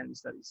China Christianity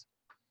studies.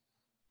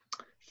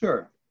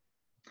 Sure.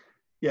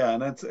 Yeah,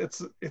 and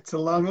it's a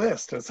long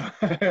list. It's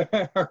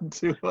hard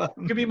to it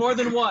could be more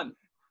than one.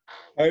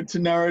 Hard to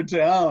narrow it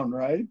down,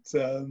 right?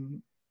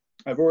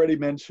 I've already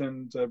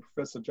mentioned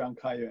Professor Zhang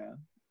Kaiyuan,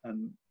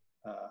 and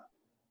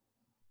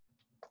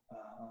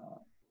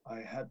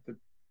I had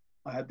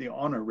the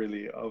honor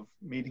really of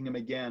meeting him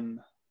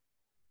again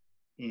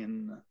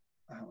in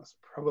it was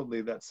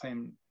probably that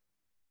same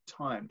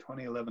time,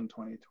 2011,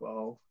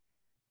 2012,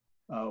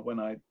 when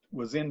I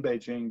was in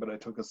Beijing, but I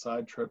took a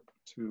side trip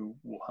to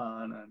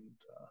Wuhan and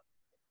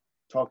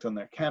talked on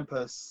their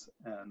campus,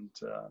 and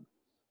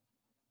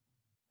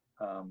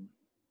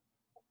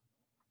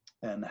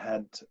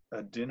had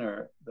a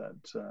dinner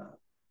that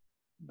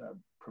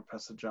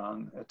Professor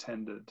Zhang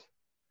attended.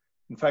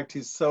 In fact,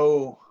 he's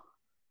so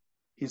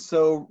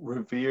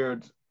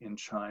revered in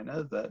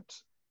China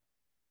that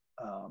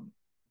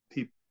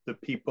the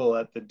people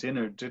at the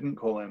dinner didn't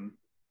call him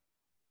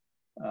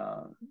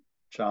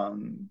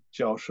Zhang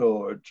Jiaoshou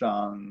or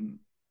Zhang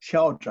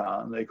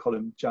Xiaozhang. They call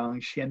him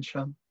Zhang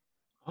Xiansheng.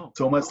 Oh.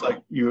 It's almost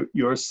like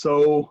you're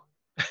so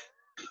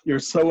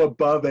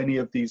above any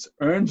of these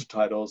earned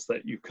titles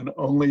that you can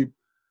only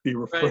be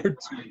referred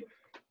to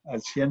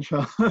as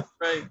Xiansheng.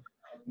 Right.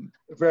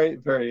 Very,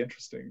 very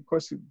interesting. Of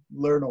course, you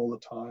learn all the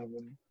time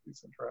in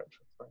these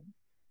interactions, right?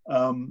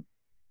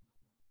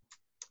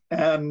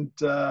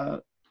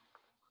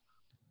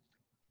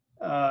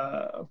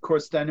 Of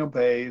course, Daniel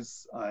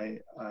Bays. I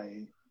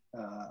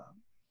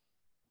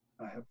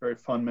have very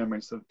fond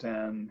memories of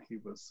Dan. He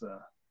was a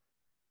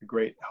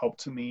great help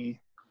to me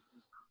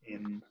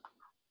in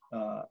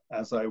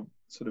as I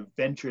sort of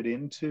ventured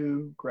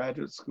into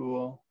graduate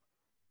school,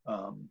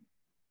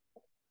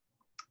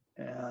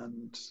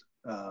 and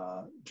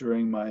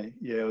during my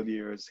Yale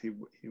years, he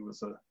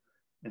was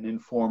an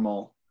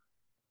informal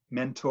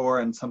mentor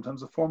and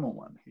sometimes a formal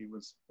one. He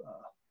was,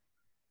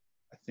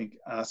 I think,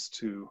 asked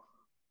to,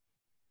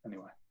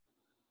 anyway.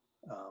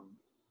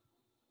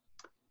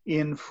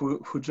 In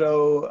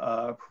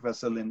Fuzhou,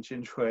 Professor Lin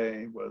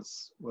Jinchui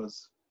was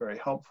very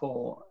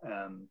helpful,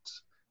 and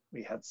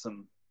we had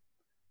some.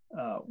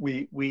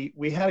 We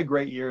had a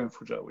great year in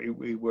Fuzhou.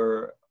 We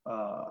were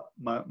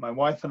my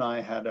wife and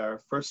I had our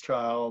first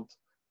child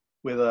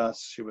with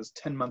us. She was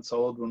 10 months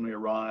old when we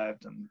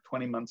arrived and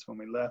 20 months when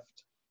we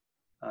left.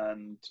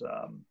 And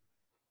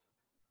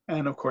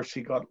of course,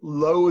 she got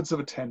loads of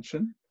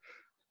attention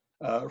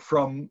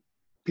from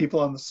people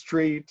on the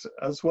street,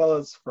 as well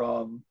as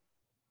from,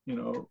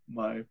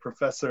 my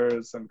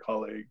professors and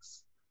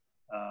colleagues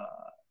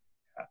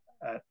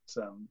at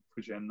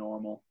Fujian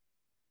Normal.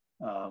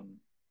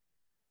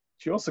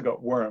 She also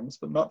got worms,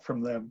 but not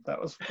from them. That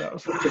was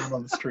from people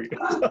on the street.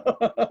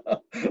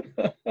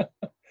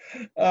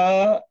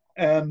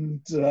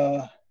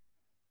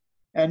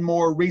 And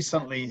more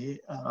recently,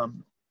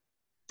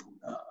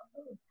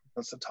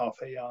 Professor Tao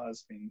Feiya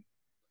has been,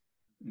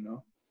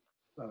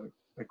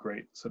 a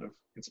great sort of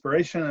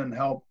inspiration and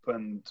help.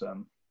 And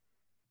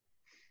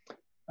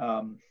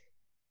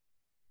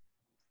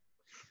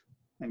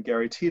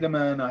Gary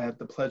Tiedemann, I had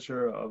the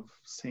pleasure of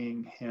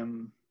seeing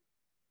him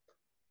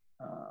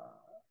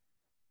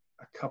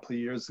a couple of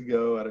years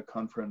ago at a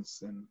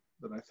conference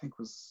that I think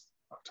was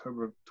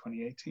October of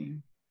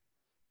 2018,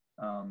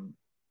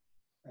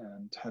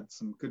 and had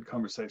some good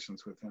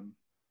conversations with him.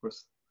 Of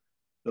course,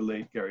 the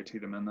late Gary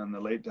Tiedemann and the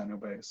late Daniel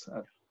Bays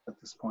at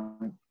this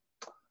point.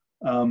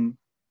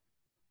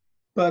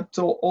 But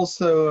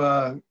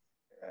also,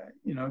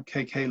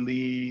 KK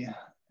Lee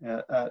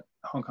at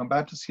Hong Kong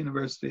Baptist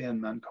University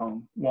and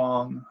Mankong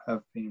Wong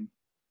have been,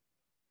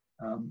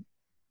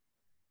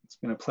 it's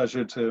been a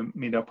pleasure to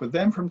meet up with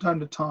them from time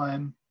to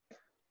time.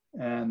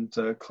 And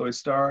Chloe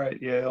Starr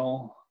at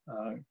Yale.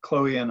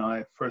 Chloe and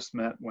I first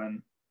met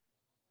when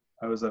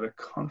I was at a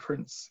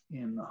conference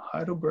in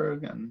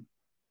Heidelberg, and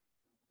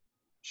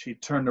she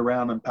turned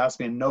around and passed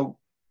me a note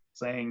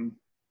saying,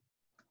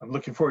 "I'm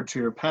looking forward to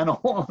your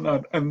panel."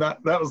 And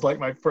that was like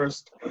my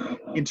first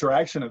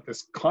interaction at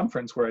this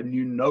conference where I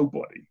knew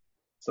nobody.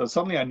 So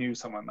suddenly I knew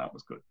someone. That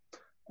was good.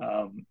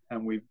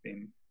 And we've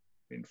been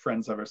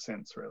friends ever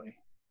since, really.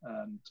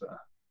 And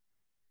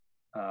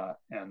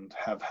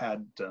have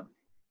had sort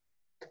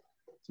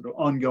of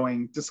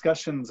ongoing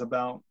discussions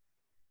about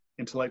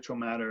intellectual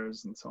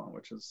matters and so on,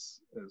 which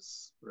is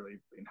really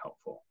been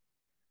helpful.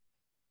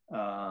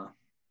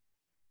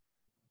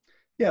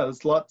 Yeah,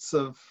 there's lots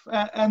of,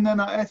 and then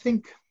I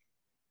think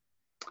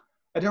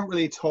I don't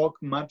really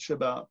talk much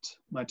about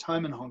my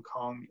time in Hong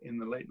Kong in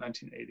the late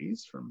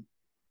 1980s, from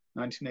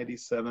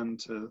 1987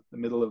 to the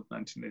middle of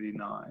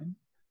 1989.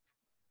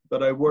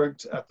 But I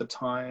worked at the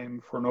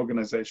time for an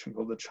organization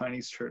called the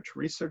Chinese Church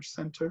Research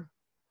Center,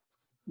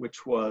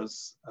 which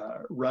was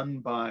run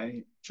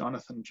by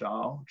Jonathan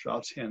Zhao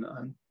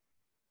Tianan,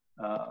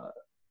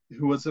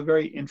 who was a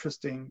very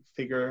interesting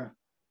figure.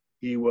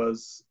 He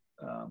was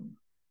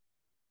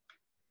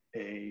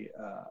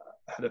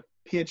had a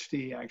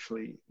PhD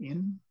actually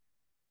in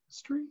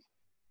history,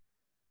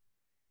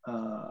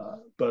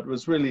 but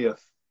was really a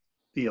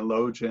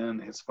theologian.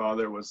 His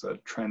father was a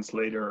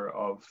translator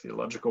of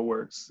theological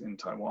works in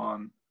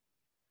Taiwan,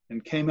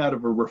 and came out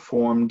of a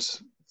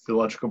reformed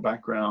theological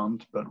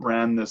background, but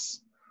ran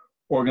this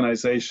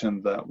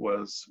organization that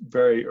was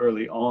very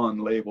early on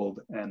labeled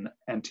an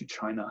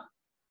anti-China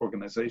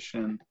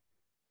organization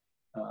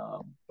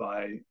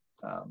by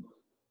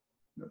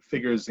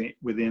figures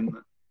within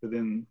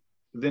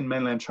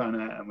mainland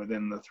China and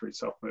within the Three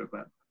Self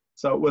movement.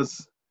 So it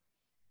was,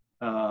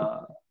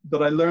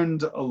 but I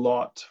learned a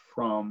lot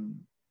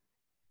from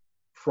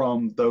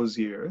those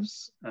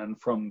years,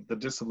 and from the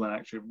discipline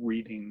actually of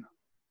reading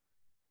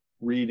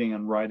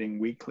and writing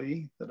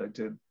weekly that I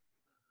did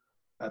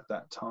at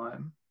that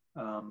time.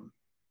 Zhao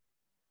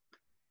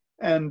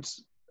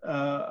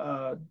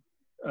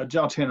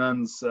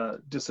Tianan's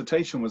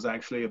dissertation was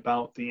actually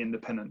about the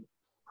independent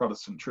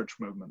Protestant church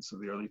movements of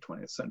the early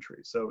 20th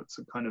century. So it's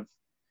a kind of,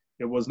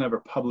 it was never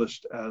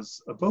published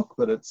as a book,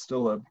 but it's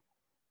still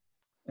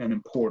an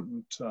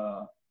important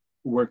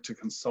work to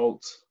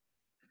consult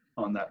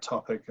on that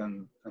topic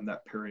and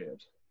that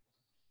period.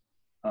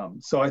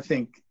 So I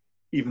think,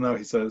 even though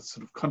he's a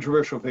sort of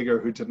controversial figure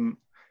who didn't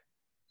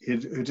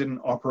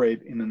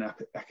operate in an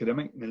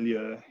academic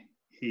milieu,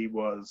 he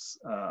was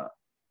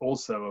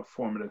also a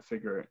formative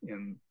figure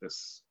in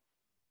this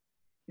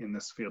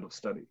field of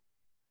study.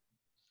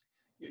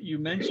 You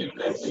mentioned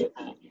this,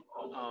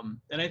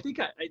 and I think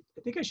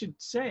I should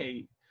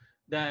say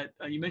that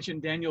you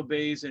mentioned Daniel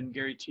Bays and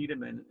Gary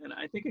Tiedemann, and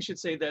I think I should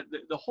say that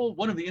the whole,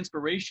 one of the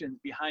inspirations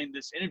behind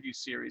this interview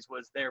series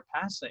was their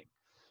passing.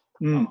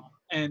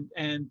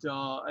 And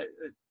a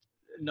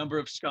number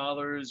of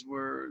scholars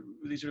were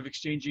really sort of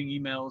exchanging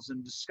emails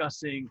and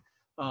discussing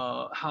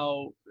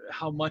how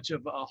much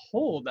of a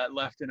hole that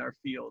left in our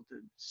field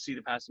to see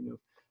the passing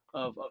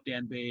of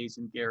Dan Bays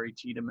and Gary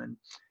Tiedemann.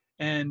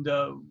 And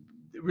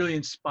it really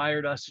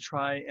inspired us to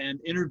try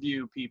and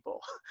interview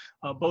people,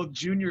 both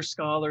junior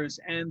scholars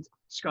and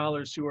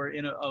scholars who are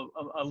in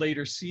a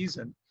later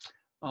season.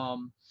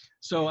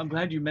 So I'm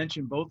glad you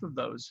mentioned both of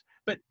those.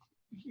 But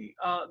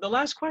the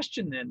last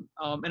question then,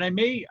 and I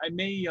may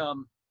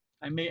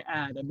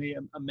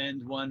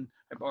amend one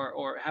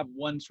or have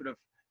one sort of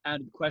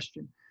added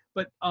question.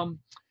 But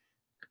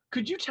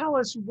could you tell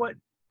us what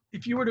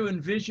if you were to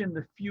envision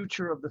the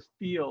future of the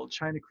field,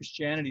 China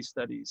Christianity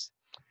studies,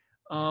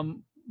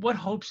 what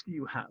hopes do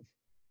you have?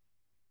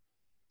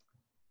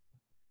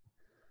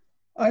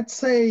 I'd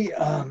say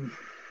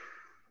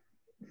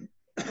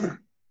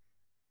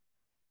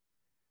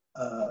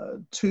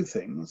two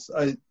things.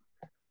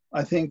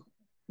 I think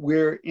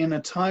we're in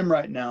a time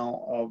right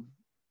now of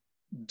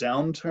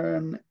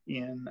downturn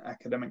in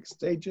academic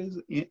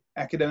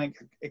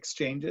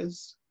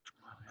exchanges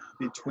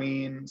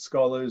between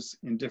scholars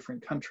in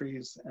different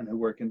countries and who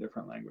work in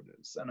different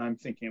languages. And I'm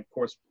thinking, of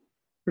course,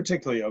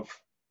 particularly of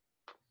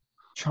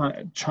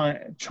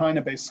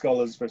China-based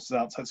scholars versus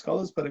outside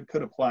scholars, but it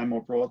could apply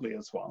more broadly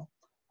as well.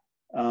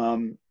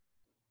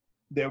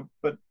 There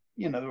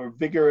were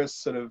vigorous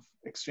sort of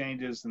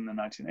exchanges in the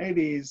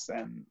 1980s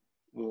and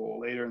a little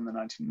later in the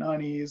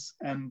 1990s,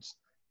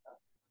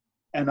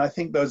 and I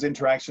think those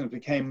interactions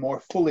became more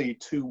fully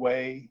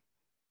two-way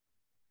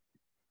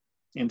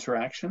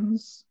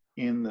interactions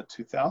in the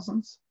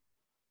 2000s.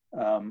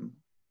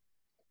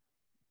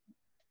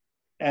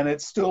 And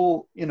it's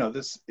still,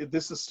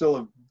 this is still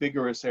a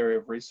vigorous area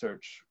of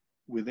research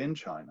within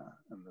China,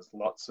 and there's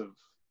lots of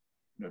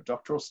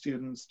doctoral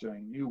students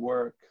doing new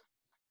work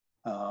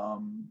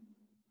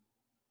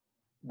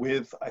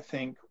with, I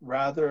think,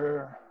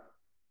 rather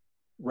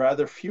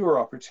fewer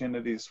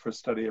opportunities for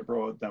study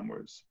abroad than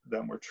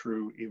were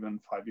true even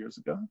 5 years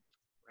ago,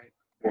 right,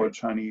 for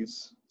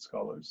Chinese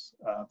scholars,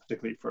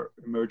 particularly for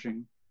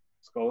emerging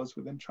scholars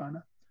within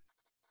China.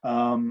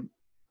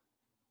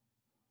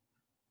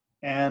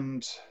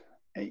 And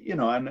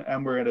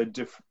we're at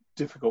a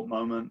difficult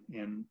moment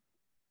in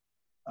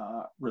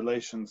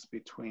relations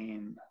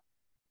between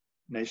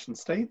nation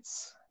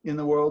states in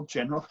the world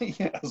generally,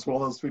 as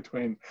well as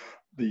between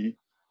the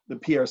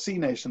PRC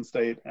nation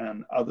state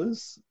and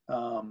others,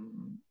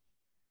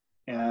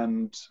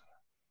 and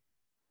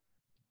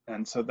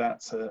so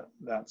that's a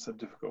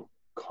difficult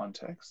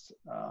context.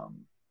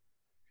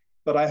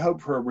 But I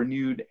hope for a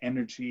renewed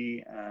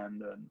energy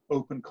and an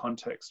open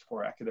context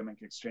for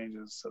academic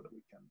exchanges so that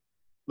we can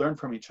learn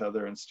from each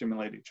other and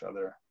stimulate each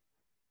other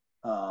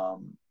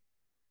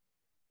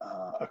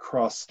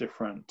across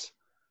different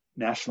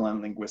national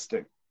and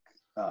linguistic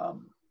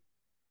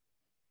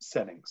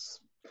settings.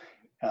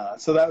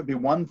 So that would be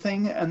one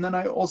thing. And then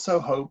I also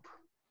hope,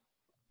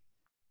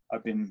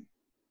 the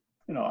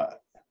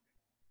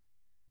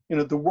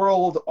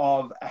world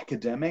of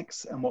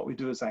academics and what we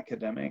do as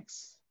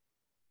academics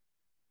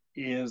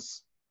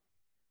is,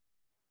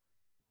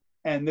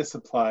 and this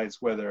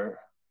applies whether,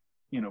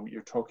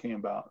 you're talking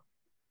about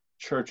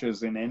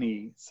churches in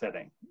any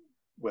setting,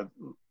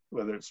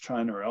 whether it's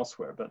China or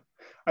elsewhere. But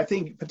I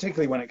think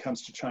particularly when it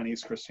comes to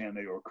Chinese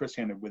Christianity or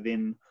Christianity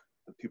within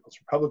the People's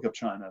Republic of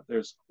China,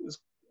 there's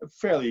a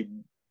fairly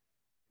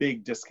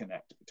big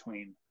disconnect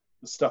between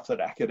the stuff that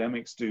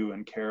academics do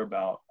and care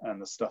about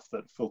and the stuff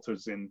that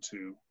filters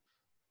into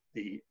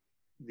the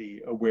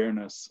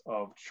awareness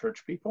of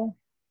church people.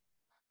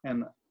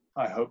 And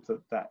I hope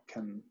that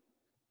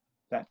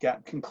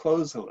gap can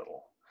close a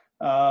little.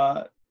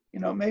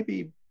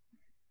 Maybe,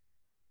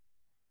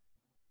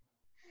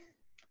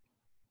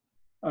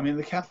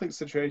 the Catholic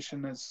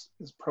situation is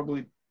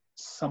probably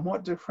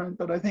somewhat different,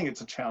 but I think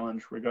it's a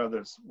challenge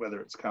regardless whether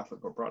it's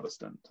Catholic or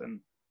Protestant.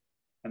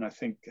 And I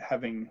think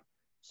having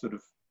sort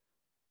of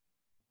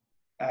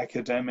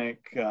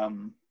academic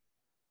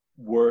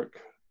work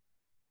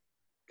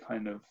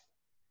kind of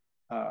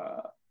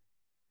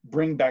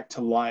bring back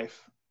to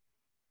life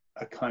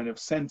a kind of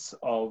sense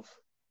of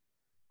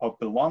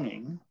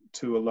belonging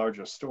to a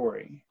larger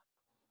story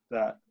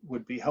that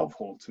would be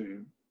helpful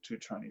to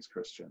Chinese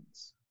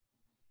Christians.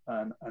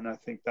 And I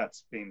think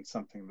that's been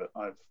something that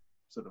I've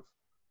sort of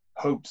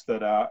hoped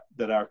that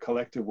our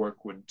collective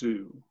work would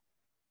do,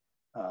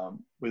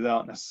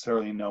 without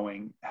necessarily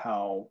knowing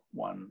how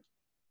one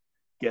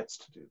gets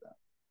to do that.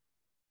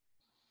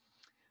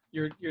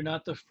 You're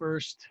not the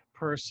first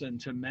person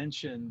to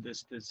mention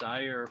this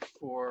desire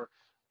for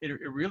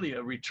really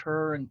a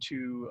return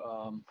to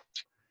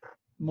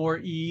more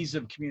ease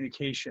of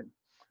communication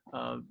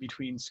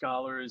between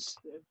scholars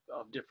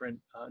of different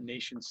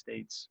nation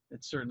states.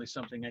 It's certainly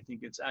something I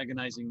think it's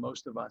agonizing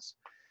most of us.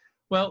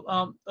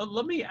 Well,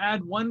 let me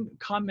add one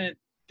comment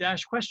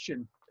 /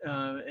 question,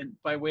 and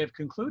by way of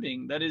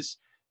concluding. That is,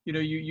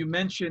 you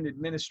mentioned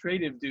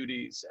administrative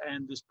duties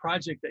and this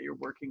project that you're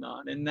working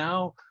on, and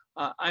now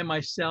I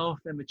myself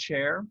am a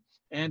chair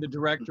and a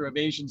director of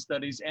Asian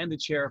Studies and the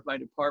chair of my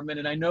department,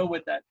 and I know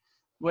what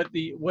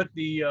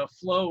the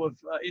flow of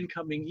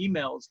incoming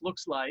emails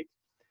looks like,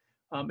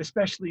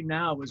 especially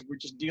now as we're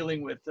just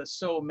dealing with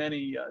so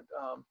many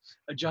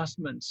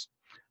adjustments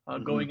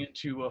going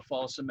into a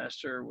fall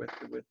semester with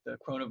the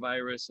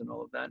coronavirus and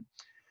all of that.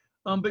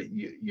 But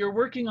you're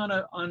working on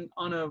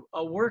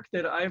a work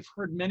that I've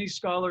heard many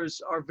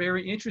scholars are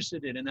very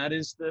interested in, and that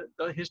is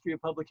the history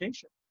of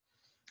publication.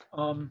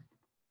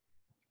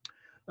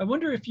 I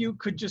wonder if you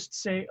could just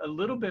say a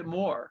little bit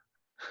more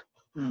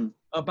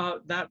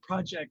about that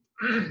project,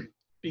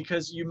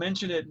 because you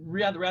mentioned it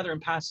rather in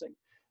passing,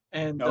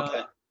 and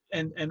okay.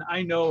 and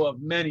I know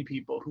of many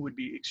people who would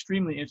be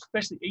extremely,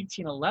 especially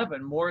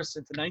 1811,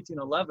 Morrison to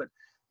 1911.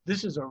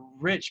 This is a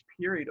rich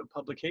period of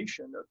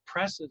publication. The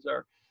presses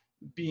are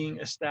being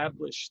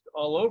established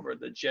all over.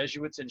 The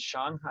Jesuits in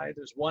Shanghai.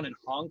 There's one in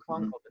Hong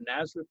Kong called the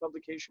Nazareth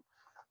Publication.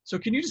 So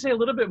can you just say a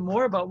little bit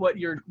more about what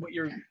your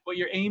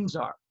aims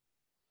are?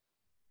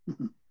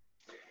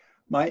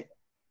 My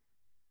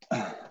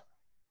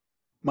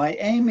my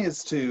aim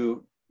is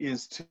to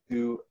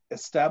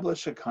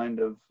establish a kind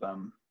of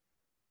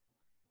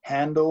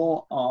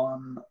handle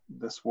on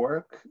this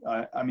work.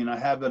 I mean, I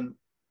have a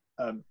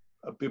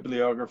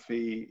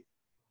bibliography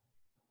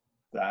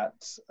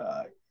that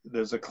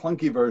there's a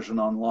clunky version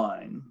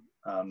online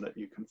that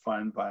you can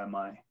find via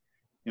my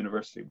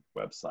university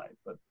website,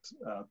 but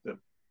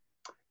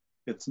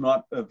it's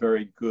not a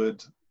very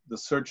good, the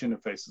search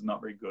interface is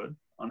not very good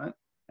on it.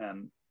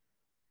 And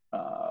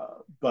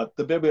but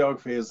the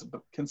bibliography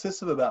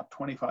consists of about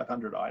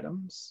 2,500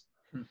 items,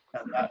 and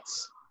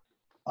that's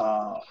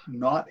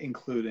not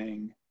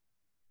including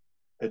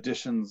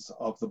editions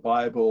of the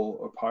Bible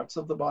or parts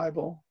of the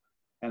Bible,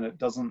 and it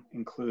doesn't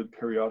include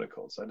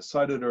periodicals. I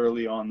decided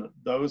early on that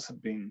those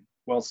had been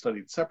well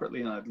studied separately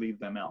and I'd leave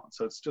them out.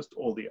 So it's just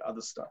all the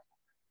other stuff.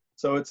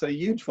 So it's a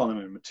huge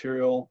volume of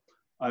material.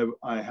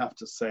 I have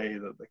to say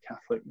that the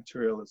Catholic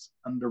material is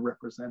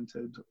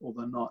underrepresented,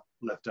 although not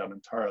left out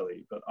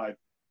entirely, but I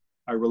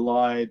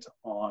relied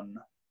on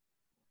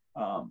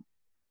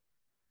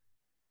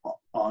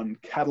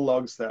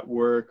catalogs that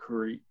were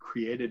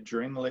created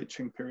during the late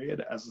Qing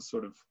period as a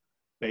sort of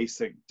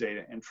basic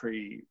data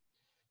entry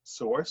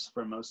source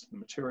for most of the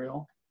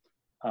material.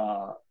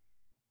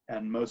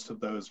 And most of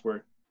those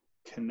were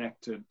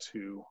connected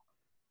to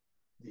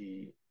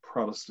the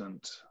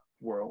Protestant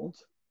world.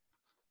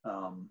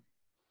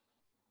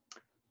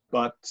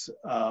 But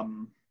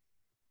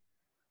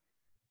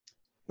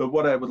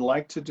what I would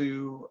like to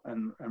do,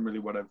 and really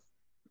what I've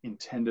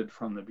intended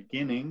from the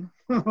beginning,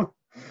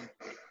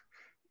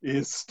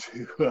 is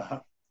to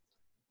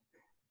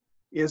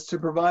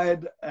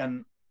provide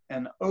an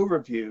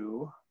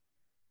overview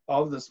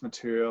of this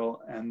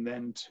material, and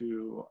then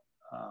to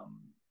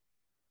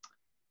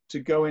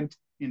go in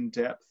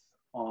depth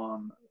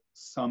on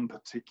some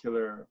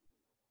particular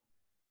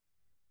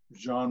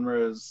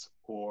genres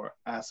or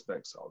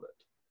aspects of it.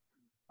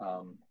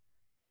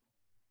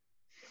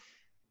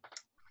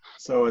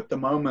 So at the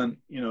moment,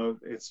 you know,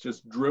 it's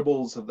just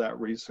dribbles of that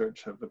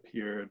research have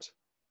appeared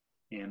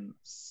in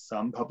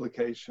some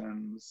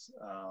publications,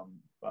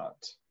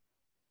 but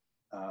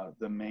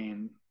the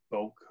main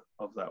bulk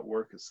of that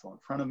work is still in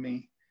front of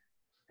me,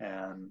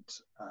 and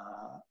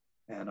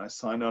I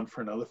signed on for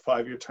another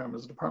 5-year term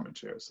as a department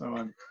chair. So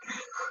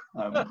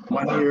I'm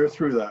 1 year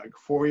through that,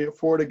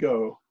 4 to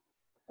go.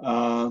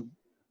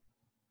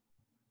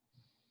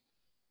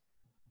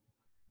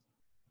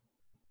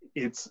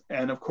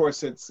 And of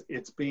course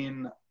it's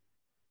been,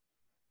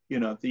 you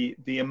know,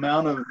 the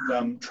amount of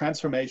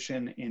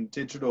transformation in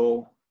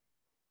digital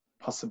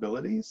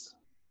possibilities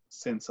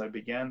since I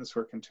began this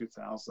work in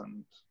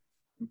 2000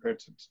 compared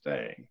to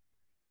today,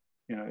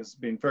 you know, has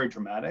been very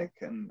dramatic.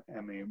 And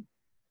I mean,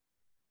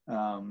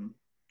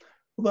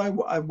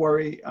 although I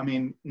worry, I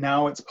mean,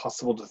 now it's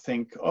possible to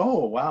think,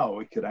 oh wow,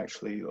 we could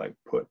actually like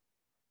put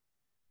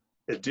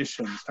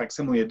editions,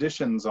 facsimile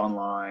editions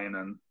online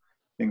and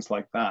things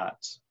like that.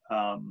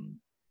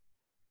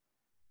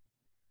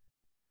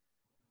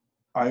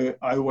 I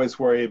always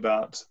worry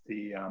about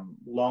the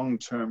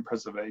long-term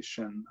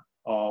preservation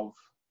of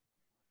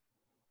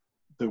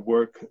the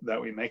work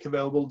that we make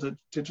available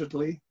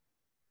digitally.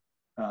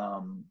 I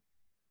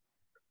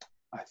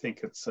think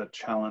it's a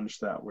challenge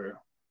that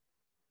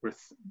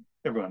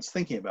everyone's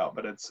thinking about,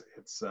 but it's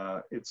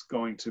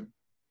going to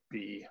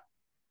be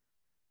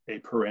a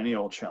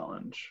perennial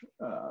challenge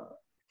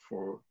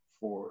for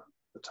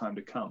the time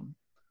to come.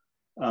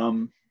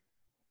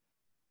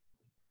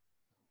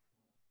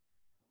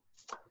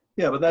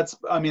 Yeah, but that's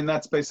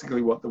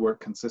basically what the work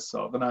consists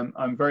of, and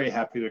I'm very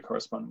happy to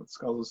correspond with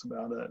scholars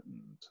about it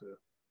and to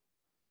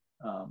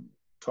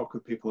talk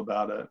with people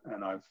about it.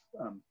 And I've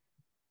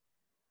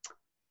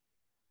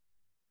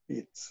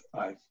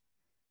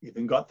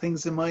even got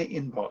things in my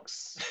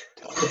inbox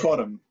at the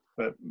bottom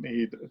that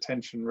need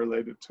attention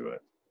related to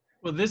it.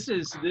 Well, it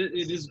is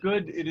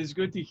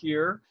good to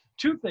hear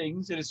two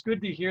things. It is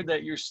good to hear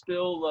that you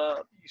still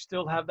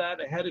have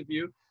that ahead of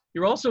you.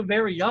 You're also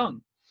very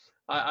young,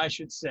 I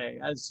should say,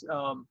 as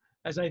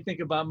I think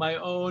about my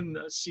own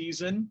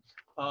season.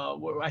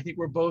 I think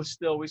we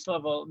still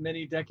have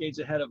many decades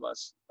ahead of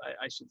us.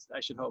 I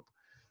should hope.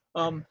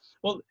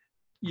 Well,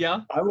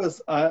 yeah.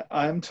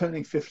 I'm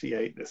turning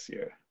 58 this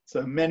year,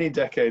 so many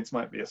decades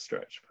might be a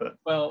stretch, but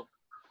well,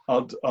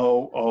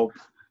 I'll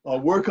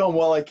work on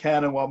while I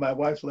can and while my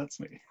wife lets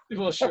me.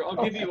 Well, sure.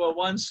 I'll give you a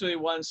one sui.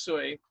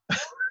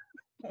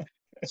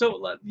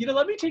 So, you know,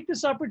 let me take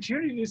this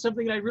opportunity to do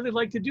something I really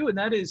like to do, and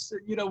that is,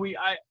 you know,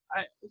 I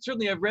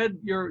certainly have read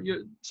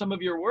some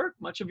of your work,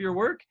 much of your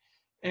work,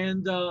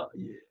 and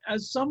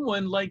as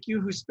someone like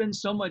you who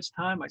spends so much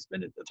time, I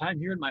spend the time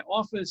here in my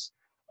office.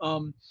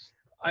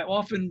 I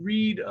often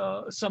read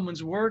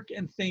someone's work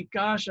and think,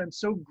 gosh, I'm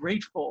so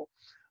grateful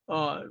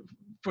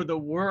for the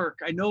work.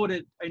 I know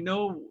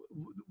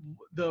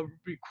the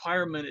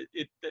requirement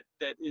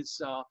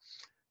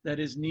that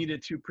is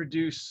needed to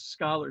produce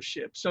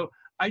scholarship. So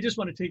I just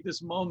want to take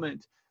this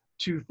moment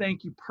to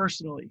thank you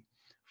personally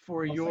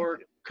for Well, thank your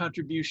you.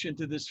 contribution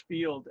to this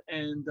field.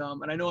 And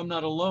I know I'm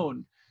not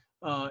alone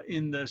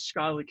in the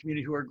scholarly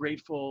community who are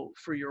grateful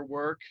for your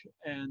work.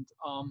 And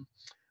um,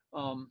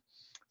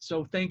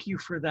 so thank you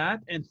for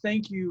that. And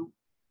thank you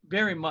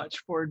very much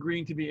for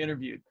agreeing to be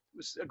interviewed. It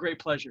was a great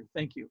pleasure.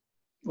 Thank you.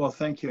 Well,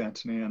 thank you,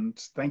 Anthony, and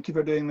thank you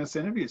for doing this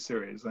interview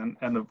series, and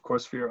of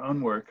course for your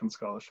own work and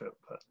scholarship.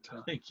 But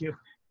Thank you.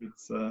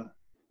 it's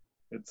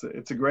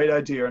a great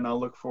idea, and I'll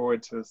look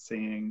forward to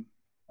seeing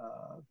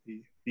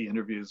the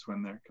interviews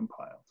when they're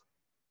compiled.